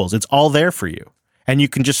these tools. It's all there for you, and you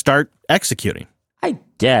can just start executing. I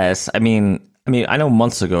guess. I mean, I know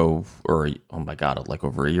months ago, or oh my god, like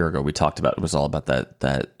over a year ago, we talked about, it was all about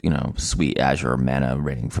that sweet Azure manna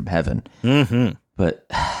raining from heaven. Mm-hmm. But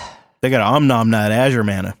they got Omnom, not Azure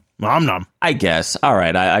manna. Omnom. I guess. All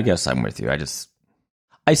right. I guess I'm with you.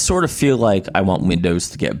 I sort of feel like I want Windows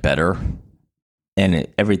to get better, and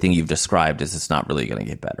everything you've described is it's not really going to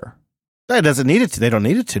get better. It doesn't need it to. They don't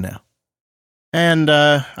need it to now. And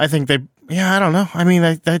I think I don't know. I mean,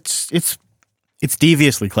 it's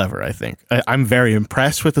deviously clever, I think. I'm very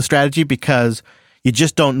impressed with the strategy, because you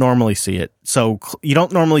just don't normally see it. So you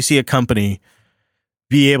don't normally see a company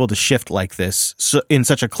be able to shift like this in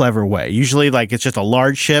such a clever way. Usually, like, it's just a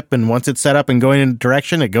large ship, and once it's set up and going in a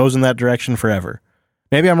direction, it goes in that direction forever.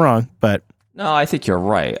 Maybe I'm wrong, but... No, I think you're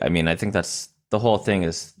right. I mean, I think that's the whole thing,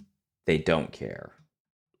 is they don't care.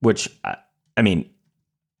 Which, I mean,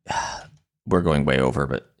 we're going way over,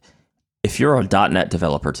 but if you're a .NET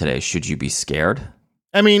developer today, should you be scared?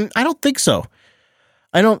 I mean, I don't think so.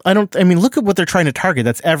 I mean, look at what they're trying to target.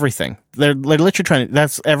 That's everything. They're literally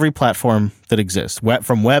that's every platform that exists,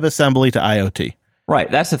 from WebAssembly to IoT.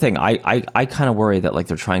 Right. That's the thing. I kind of worry that, like,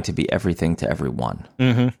 they're trying to be everything to everyone.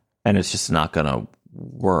 Mm-hmm. And it's just not going to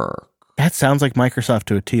work. That sounds like Microsoft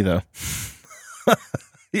to a T, though.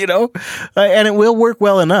 And it will work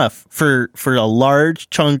well enough for a large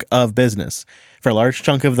chunk of business, for a large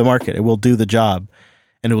chunk of the market. It will do the job,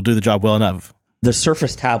 and it will do the job well enough. The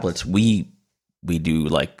Surface tablets, we do,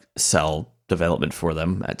 like, sell development for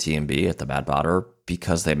them at TMB, at the Mad Botter,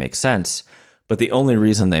 because they make sense. But the only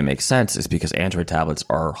reason they make sense is because Android tablets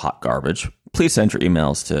are hot garbage. Please send your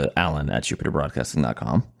emails to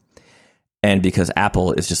alan@jupiterbroadcasting.com. And because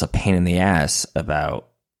Apple is just a pain in the ass about,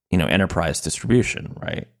 enterprise distribution,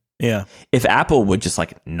 right? Yeah. If Apple would just,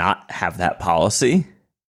 like, not have that policy,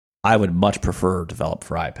 I would much prefer develop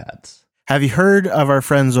for iPads. Have you heard of our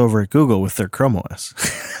friends over at Google with their Chrome OS?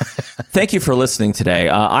 Thank you for listening today.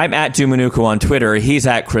 I'm at Dumanuku on Twitter. He's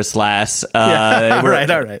at Chris Lass. All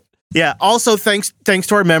right. Yeah. Also, thanks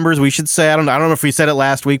to our members. We should say, I don't know if we said it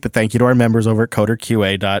last week, but thank you to our members over at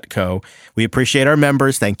coderqa.co. We appreciate our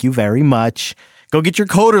members. Thank you very much. Go get your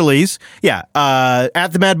Coderlies. Yeah.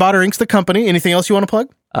 At the Mad Botter Inc.'s the company. Anything else you want to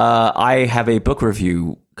plug? I have a book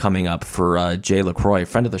review coming up for Jay LaCroix,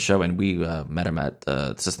 friend of the show, and we met him at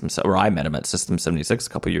I met him at System 76 a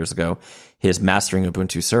couple years ago. His Mastering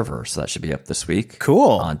Ubuntu server, so that should be up this week.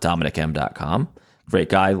 Cool. On DominicM.com. great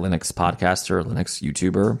guy, Linux podcaster, Linux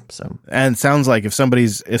YouTuber. So, and sounds like if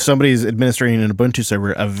somebody's administering an Ubuntu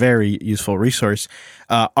server, a very useful resource.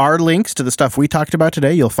 Our links to the stuff we talked about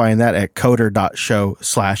today, you'll find that at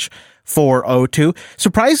coder.show/402.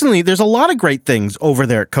 Surprisingly, there's a lot of great things over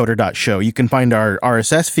there at coder.show. You can find our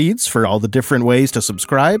RSS feeds for all the different ways to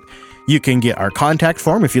subscribe. You can get our contact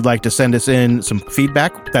form if you'd like to send us in some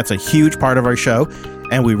feedback. That's a huge part of our show,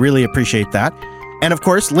 and we really appreciate that. And of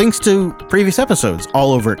course, links to previous episodes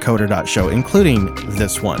all over at coder.show, including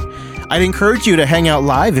this one. I'd encourage you to hang out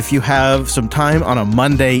live if you have some time on a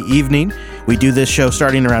Monday evening. We do this show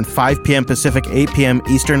starting around 5 p.m. Pacific, 8 p.m.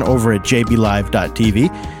 Eastern over at jblive.tv.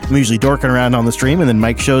 I'm usually dorking around on the stream, and then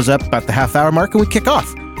Mike shows up about the half-hour mark, and we kick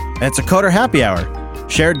off. And it's a Coder happy hour.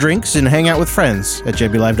 Share drinks and hang out with friends at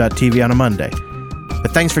jblive.tv on a Monday.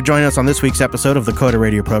 But thanks for joining us on this week's episode of the Coder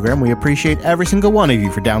Radio program. We appreciate every single one of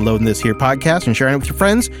you for downloading this here podcast and sharing it with your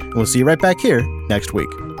friends, and we'll see you right back here next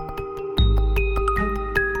week.